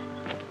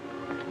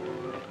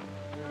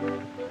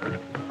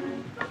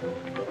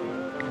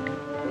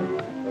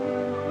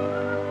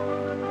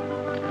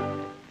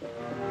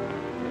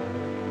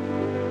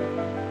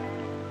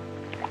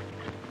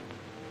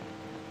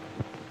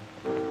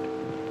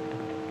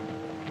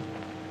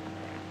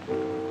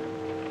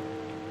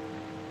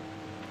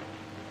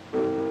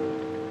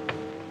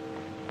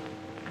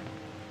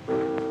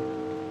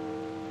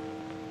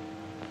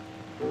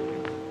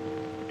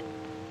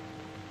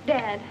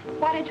 Dad,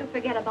 why don't you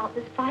forget about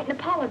this fight and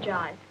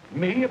apologize?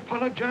 Me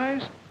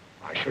apologize?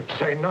 I should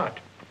say not.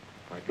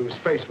 I'd lose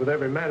face with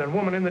every man and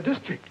woman in the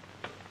district.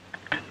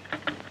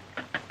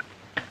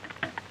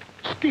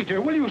 Skeeter,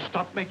 will you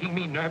stop making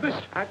me nervous?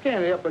 I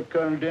can't help it,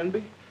 Colonel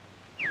Denby.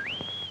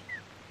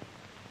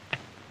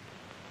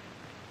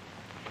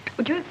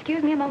 Would you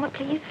excuse me a moment,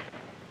 please?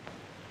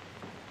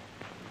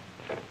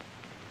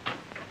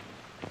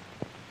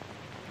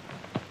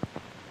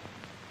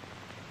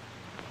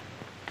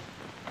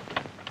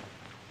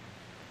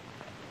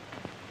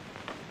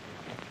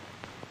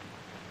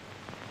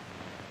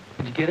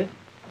 Did you get it?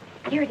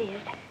 Here it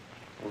is.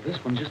 Well,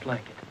 this one's just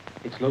like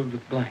it. It's loaded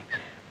with blanks.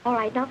 All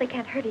right, now they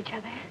can't hurt each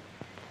other.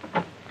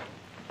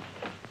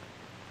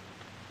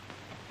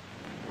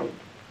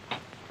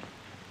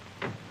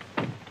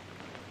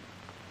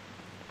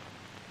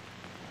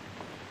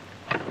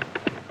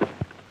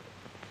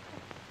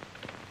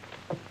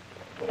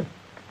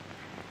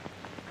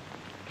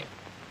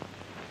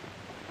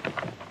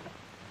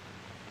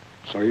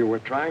 So you were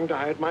trying to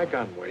hide my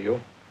gun, were you?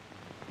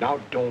 Now,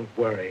 don't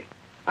worry.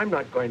 I'm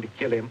not going to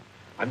kill him.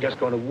 I'm just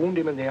going to wound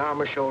him in the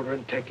arm or shoulder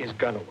and take his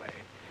gun away.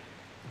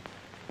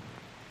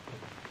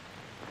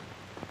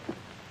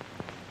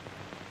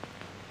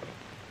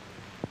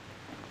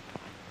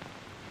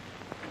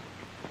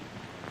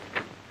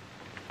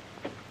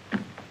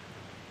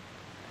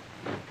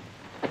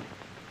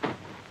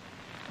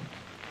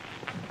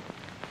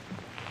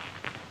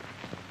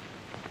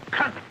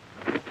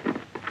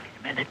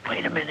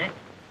 Wait a minute.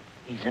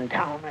 He's in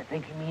town. I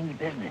think he means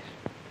business.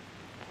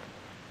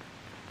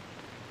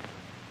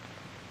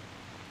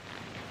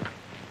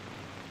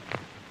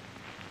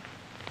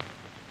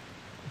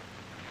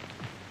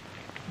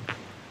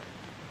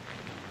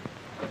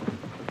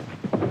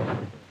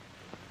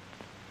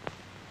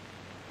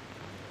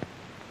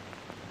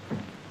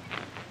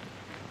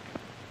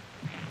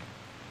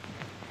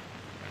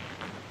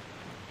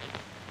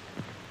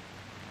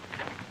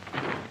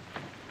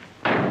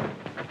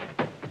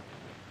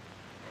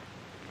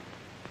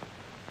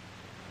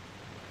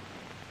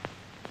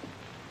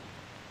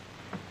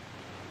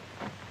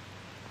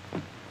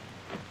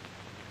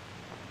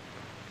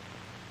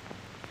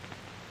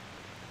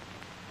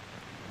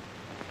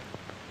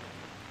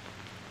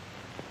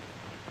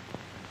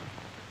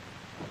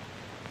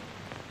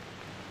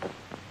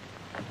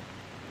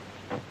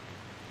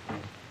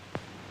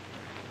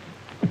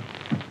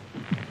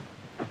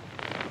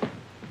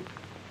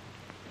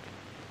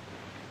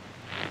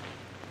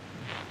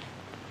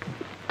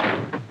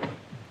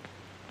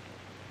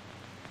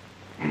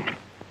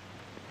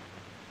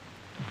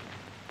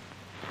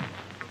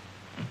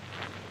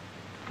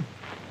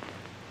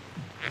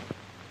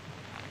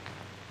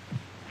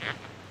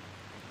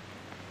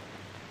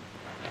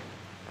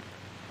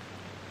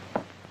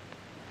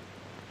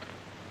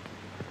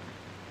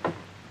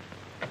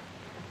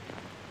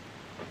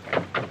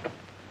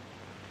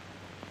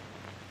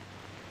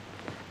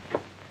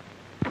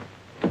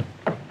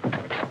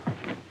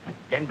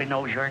 Denby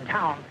knows you're in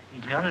town.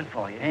 He's gunning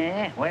for you.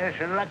 Eh? Well,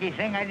 it's a lucky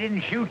thing I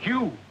didn't shoot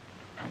you.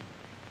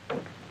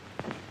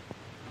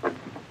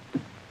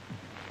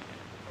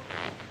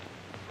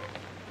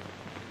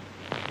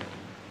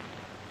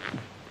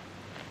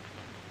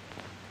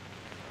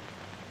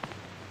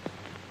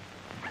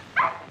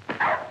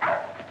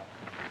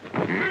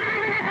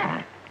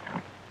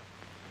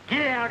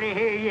 Get out of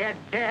here, you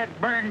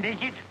dad-burned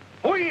idiot.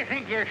 Who do you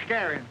think you're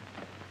scaring?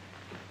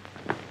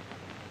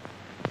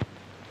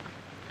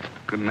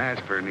 Couldn't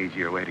ask for an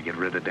easier way to get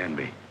rid of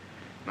Denby.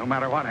 No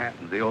matter what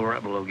happens, the old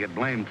rebel will get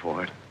blamed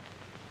for it.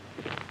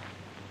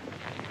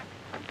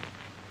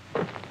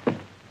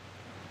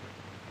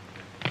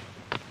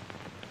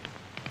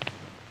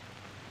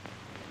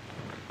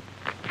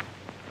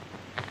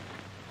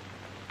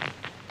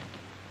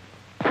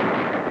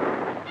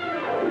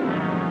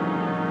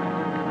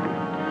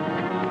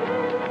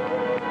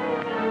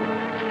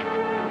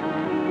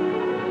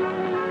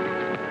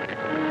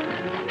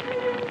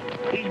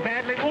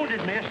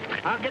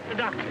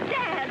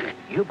 Dad!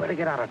 You better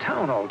get out of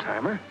town,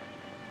 old-timer.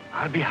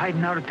 I'll be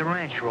hiding out at the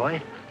ranch,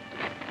 Roy.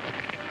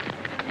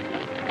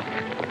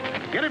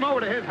 Get him over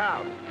to his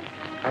house.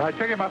 All right,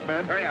 pick him up,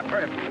 men. Hurry up,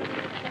 hurry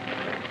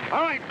up.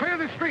 All right, clear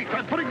the street.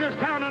 I'm putting this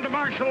town under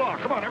martial law.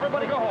 Come on,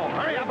 everybody go home.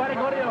 Hurry up. Everybody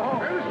go to your home.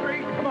 Clear the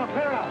street. Come on,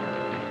 clear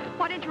out.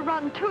 Why didn't you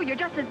run, too? You're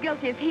just as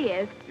guilty as he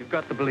is. You've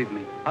got to believe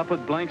me. I'll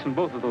put blanks in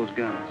both of those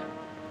guns.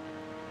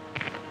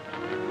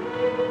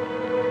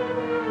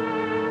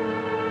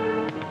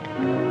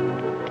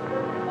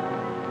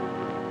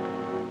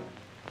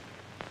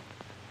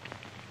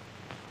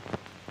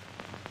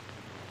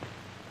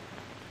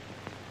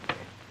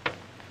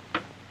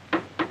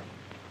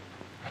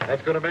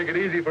 That's going to make it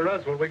easy for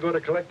us when we go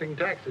to collecting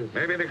taxes.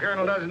 Maybe the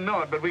colonel doesn't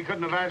know it, but we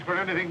couldn't have asked for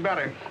anything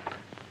better.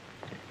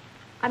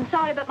 I'm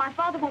sorry, but my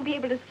father won't be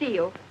able to see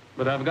you.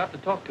 But I've got to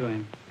talk to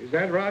him. Is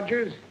that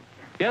Rogers?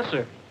 Yes,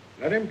 sir.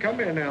 Let him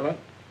come in, Ella.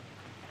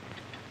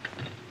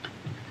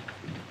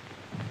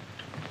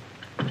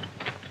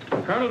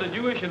 Colonel, did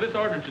you issue this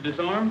order to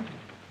disarm?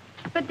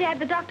 But, Dad,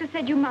 the doctor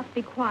said you must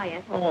be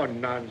quiet. Oh,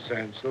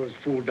 nonsense. Those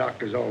fool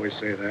doctors always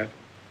say that.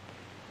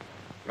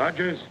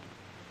 Rogers,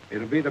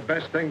 it'll be the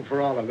best thing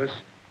for all of us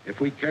if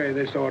we carry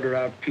this order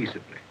out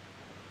peaceably.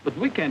 But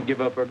we can't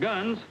give up our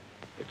guns.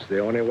 It's the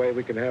only way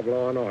we can have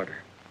law and order.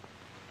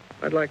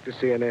 I'd like to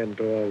see an end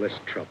to all this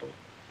trouble.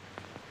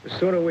 The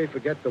sooner we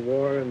forget the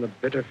war and the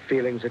bitter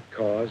feelings it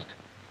caused,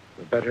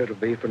 the better it'll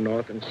be for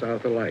North and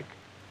South alike.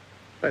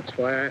 That's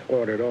why I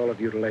ordered all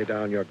of you to lay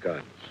down your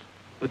guns.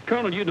 But,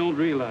 Colonel, you don't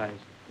realize.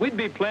 We'd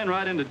be playing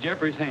right into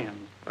Jeffrey's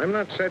hands. I'm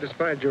not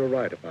satisfied you're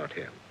right about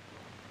him.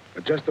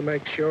 But just to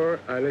make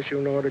sure, I'll issue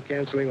an order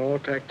canceling all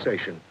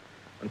taxation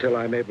until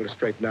I'm able to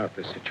straighten out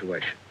this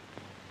situation.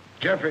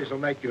 Jeffries will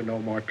make you no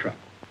more trouble.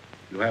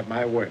 You have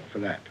my word for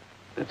that.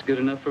 That's good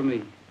enough for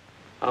me.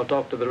 I'll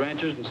talk to the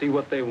ranchers and see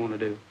what they want to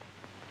do.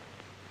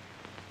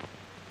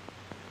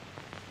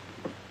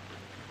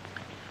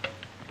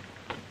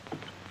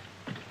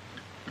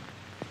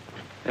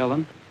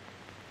 Ellen?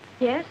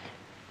 Yes?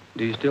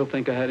 Do you still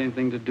think I had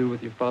anything to do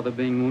with your father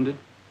being wounded?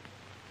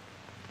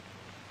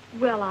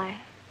 Well, I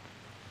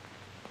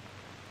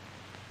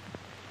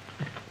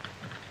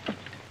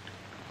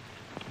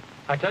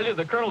tell you,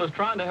 the Colonel is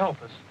trying to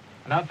help us.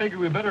 And I figure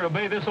we better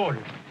obey this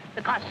order.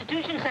 The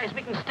Constitution says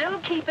we can still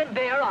keep and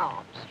bear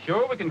arms.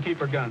 Sure, we can keep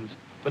our guns.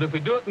 But if we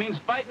do, it means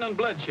fighting and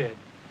bloodshed.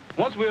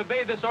 Once we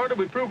obey this order,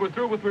 we prove we're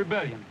through with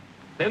rebellion.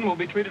 Then we'll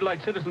be treated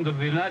like citizens of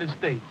the United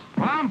States.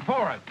 Well, I'm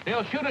for it.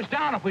 They'll shoot us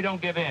down if we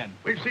don't give in.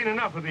 We've seen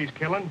enough of these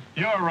killings.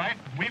 You're right.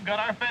 We've got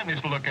our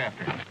families to look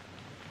after.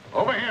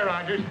 Over here,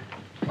 Rogers.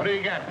 What do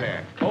you got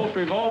there? Colt's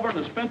revolver and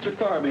a Spencer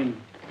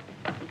carbine.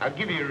 I'll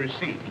give you a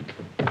receipt.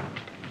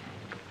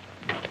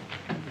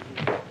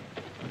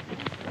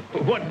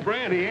 What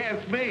brand? He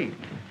asked me.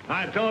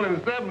 I told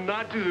him 7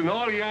 notches and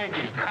all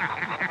Yankees.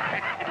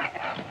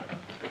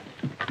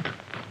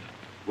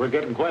 We're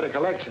getting quite a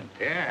collection.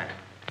 Yeah.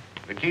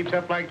 If it keeps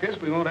up like this,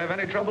 we won't have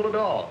any trouble at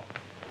all.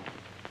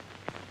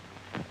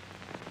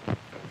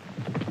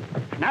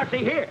 Now, see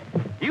here.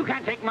 You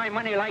can't take my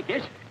money like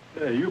this.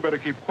 You better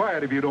keep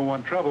quiet if you don't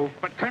want trouble.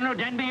 But Colonel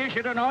Denby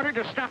issued an order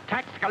to stop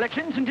tax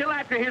collections until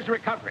after his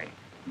recovery.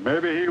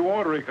 Maybe he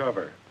won't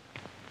recover.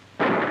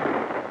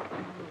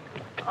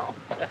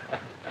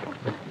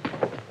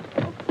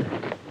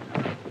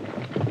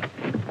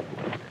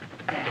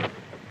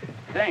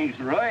 Thanks,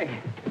 Roy.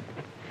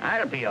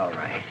 I'll be all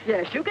right.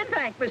 Yes, you can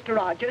thank Mr.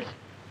 Rogers.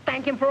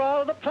 Thank him for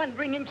all the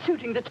plundering and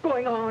shooting that's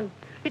going on.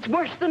 It's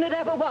worse than it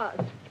ever was.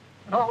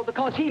 All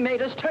because he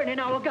made us turn in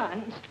our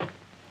guns.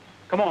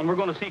 Come on, we're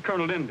going to see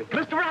Colonel Denby.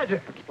 Mr.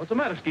 Rogers. What's the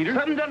matter, Skeeter?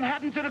 Something done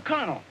happened to the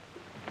Colonel.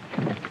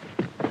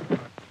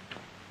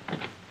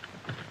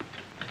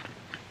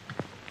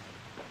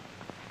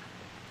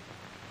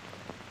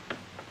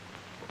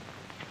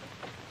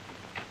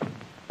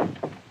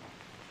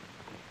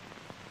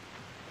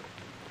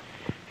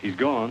 He's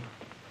gone.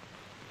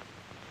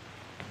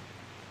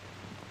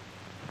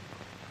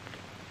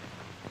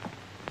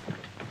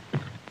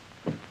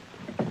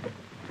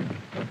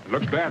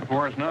 Looks bad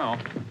for us now.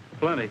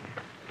 Plenty.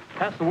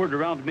 Pass the word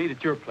around to meet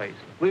at your place.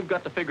 We've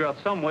got to figure out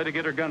some way to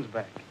get our guns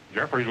back.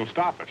 Jeffries will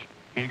stop us.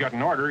 He's got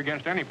an order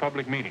against any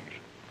public meetings.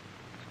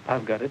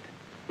 I've got it.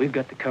 We've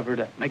got to cover it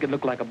up. Make it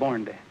look like a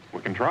barn dance.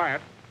 We can try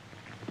it.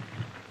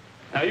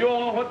 Now, you all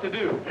know what to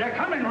do. They're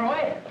coming,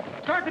 Roy.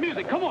 Start the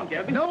music. Come on,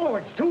 Gabby. No,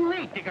 it's too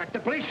late. They got the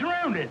place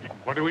surrounded.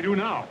 What do we do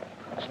now?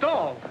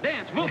 Stall.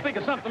 Dance. We'll think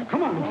of something.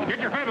 Come on. Get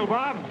your fiddle,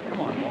 Bob. Come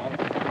on, Bob.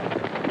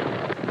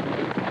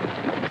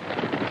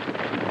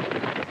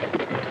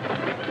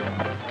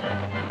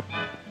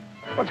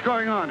 What's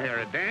going on here,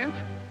 a dance?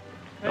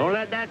 Don't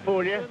let that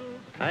fool you.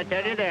 I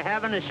tell you, they're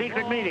having a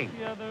secret meeting.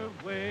 The other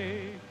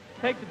way.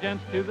 Take the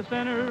gents to the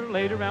center,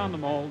 laid around the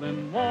mall,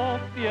 then walk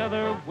the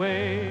other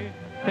way.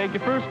 Take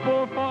your first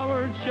 4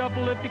 forward,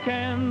 shuffle if you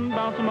can,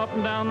 bounce them up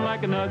and down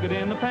like a nugget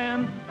in the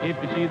pan.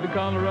 If you see the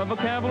color of a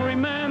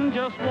cavalryman,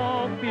 just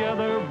walk the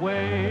other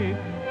way.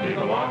 Keep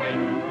a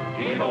walking,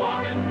 keep a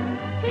walking,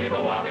 keep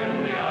a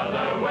walking the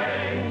other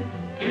way.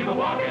 Keep a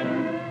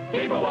walking,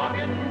 keep a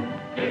walking,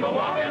 keep a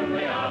walking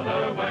the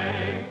other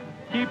way.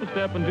 Keep a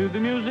stepping to the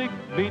music,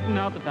 beating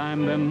out the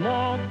time, then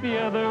walk the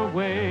other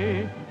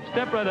way.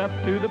 Step right up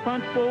to the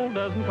punch bowl,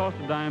 doesn't cost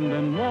a dime,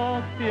 then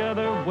walk the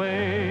other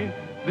way.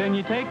 Then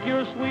you take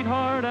your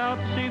sweetheart out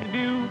to see the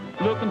view,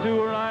 look into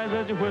her eyes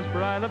as you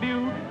whisper, I love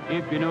you.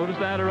 If you notice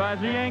that her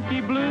eyes are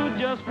Yankee blue,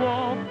 just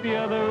walk the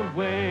other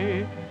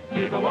way.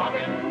 Keep a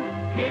walking,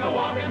 keep a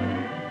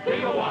walking,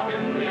 keep a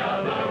walking the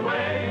other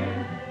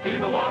way.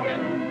 Keep a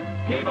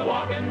walking, keep a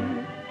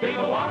walking, keep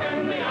a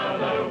walking the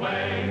other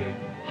way.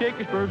 Shake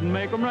your spurs and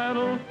make 'em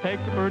rattle, take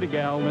the pretty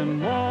gal,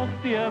 then walk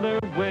the other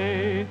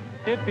way.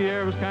 If the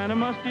air was kind of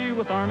musty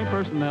with Army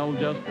personnel,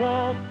 just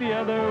walk the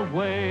other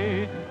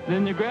way.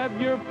 Then you grab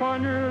your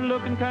partner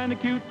looking kind of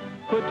cute,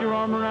 put your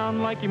arm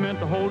around like you meant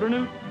to hold her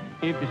newt.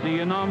 If you see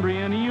an hombre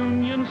in a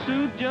union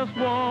suit, just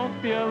walk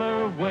the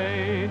other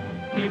way.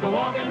 Keep a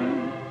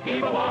walking,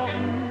 keep a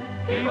walking,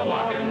 keep a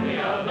walking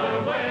the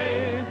other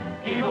way.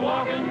 Keep a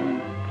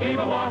walking, keep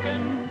a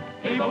walking,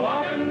 keep a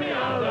walking the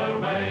other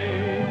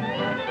way.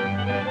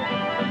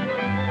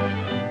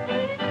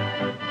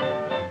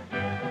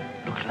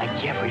 Looks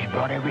like Jeffrey's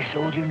brought every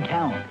soldier in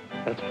town.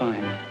 That's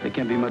fine. There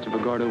can't be much of a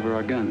guard over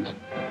our guns.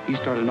 He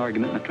started an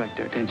argument and attract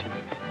their attention.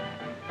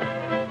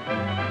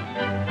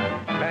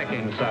 Back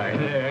inside.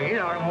 Get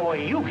out of my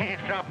way. You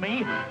can't stop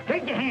me.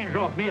 Take your hands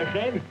off me, I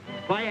said.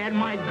 If I had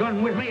my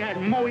gun with me,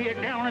 I'd mow you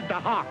down at the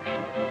hocks.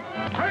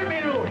 Turn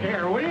me loose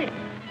here, will you?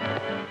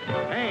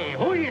 Hey,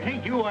 who do you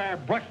think you are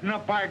busting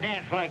up our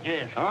dance like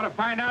this? I want to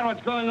find out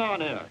what's going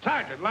on here.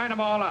 Sergeant, line them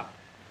all up.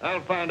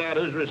 I'll find out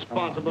who's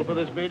responsible for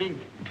this meeting.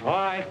 All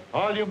right,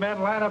 all you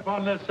men line up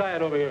on this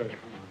side over here.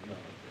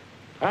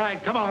 All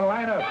right, come on,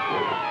 line up.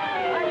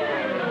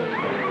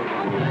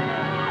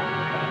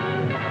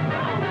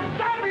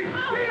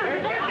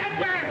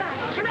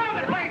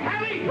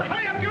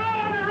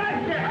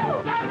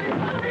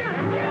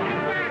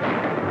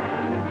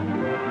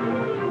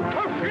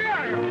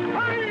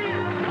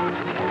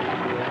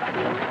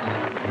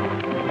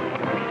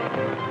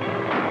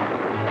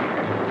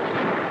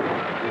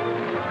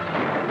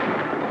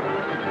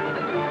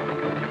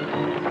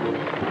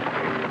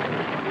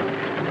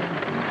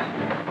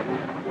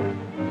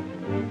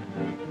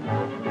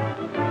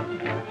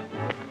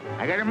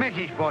 I got a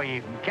message for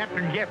you from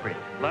Captain Jeffrey.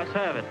 Let's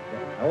have it.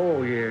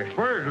 Oh, your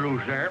spurs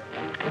loose there.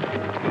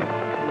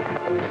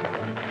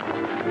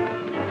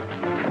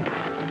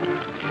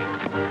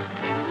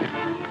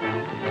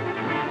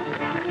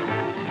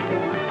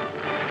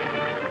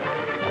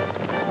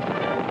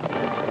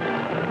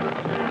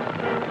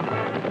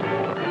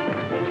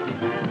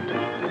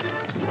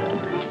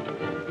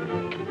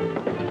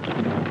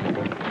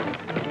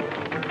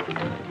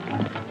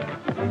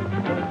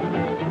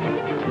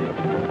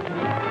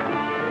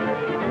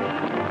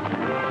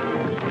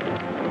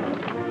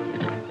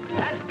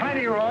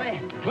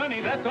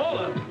 Plenty, that's all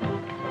of it.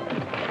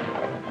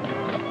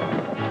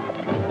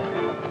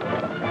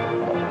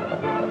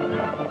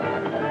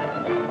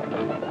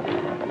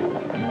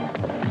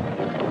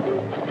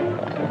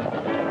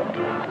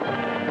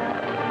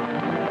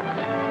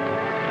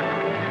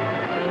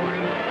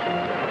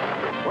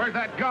 Where's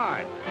that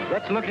guard?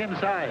 Let's look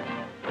inside.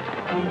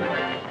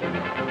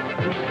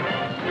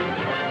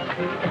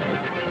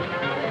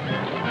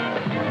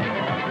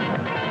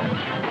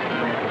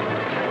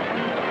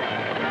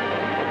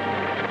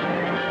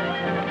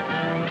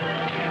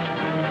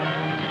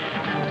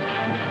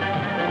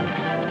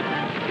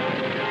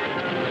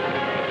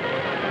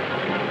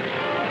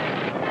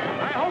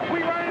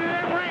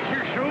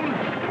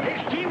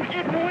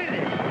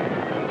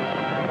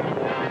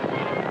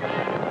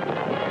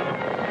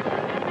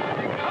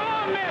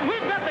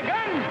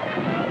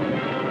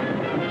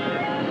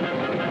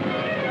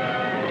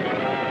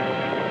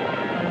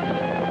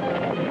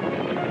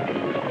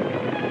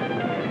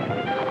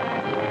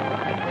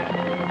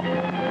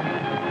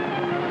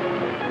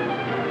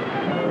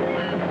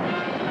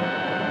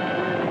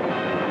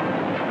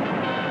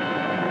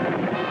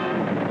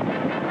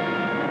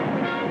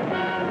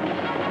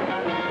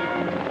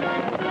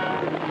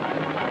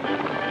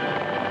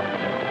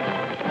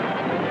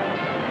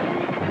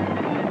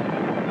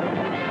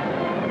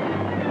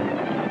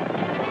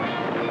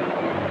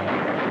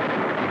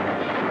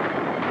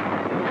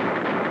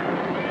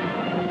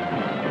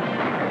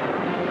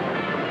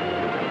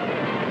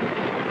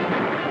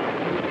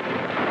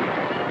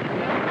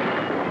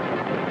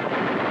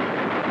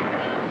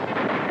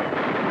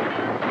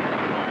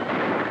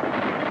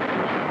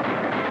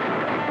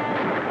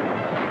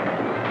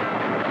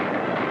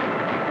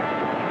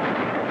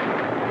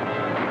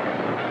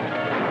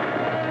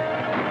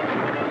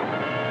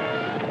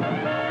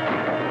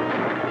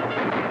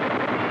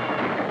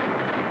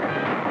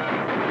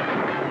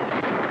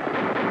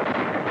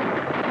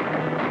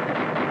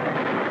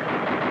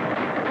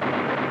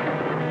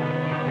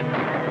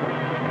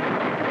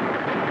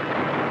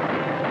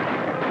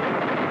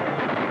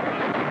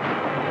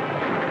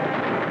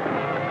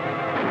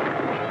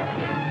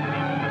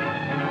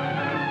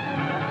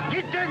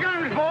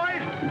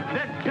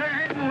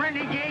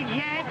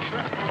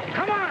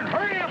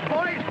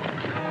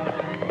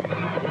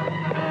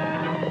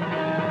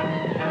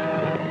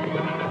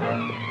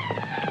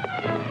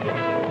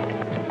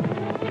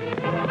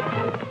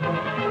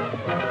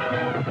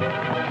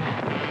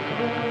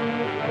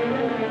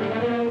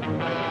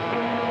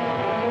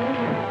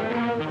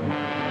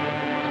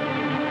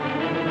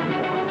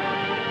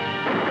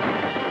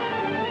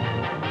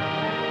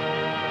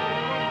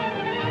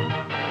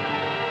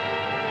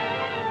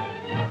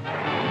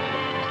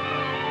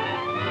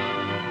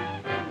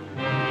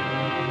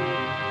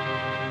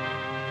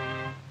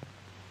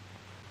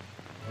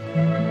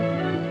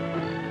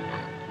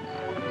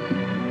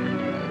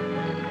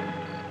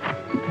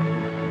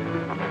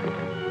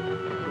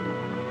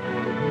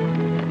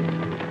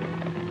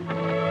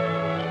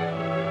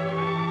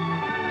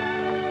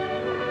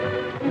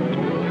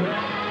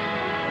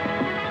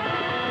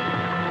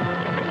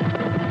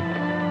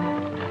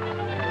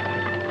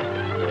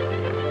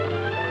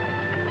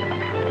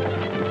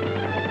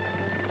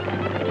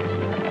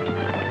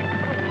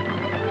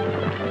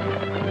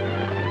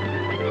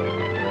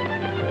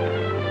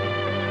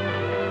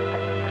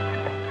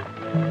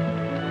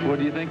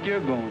 think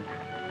you're going?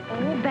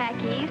 Oh, back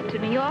east to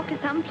New York or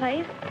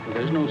someplace. Well,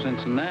 there's no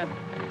sense in that.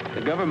 The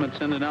government's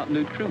sending out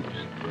new troops.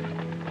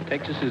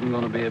 Texas isn't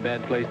going to be a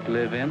bad place to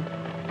live in.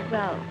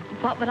 Well,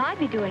 what would I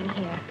be doing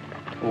here?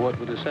 Well, what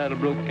would a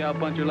saddle-broke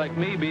cowpuncher like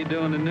me be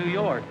doing in New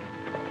York?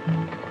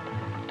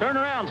 Turn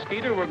around,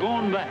 Skeeter. We're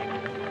going back.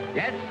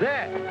 That's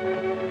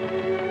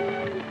that.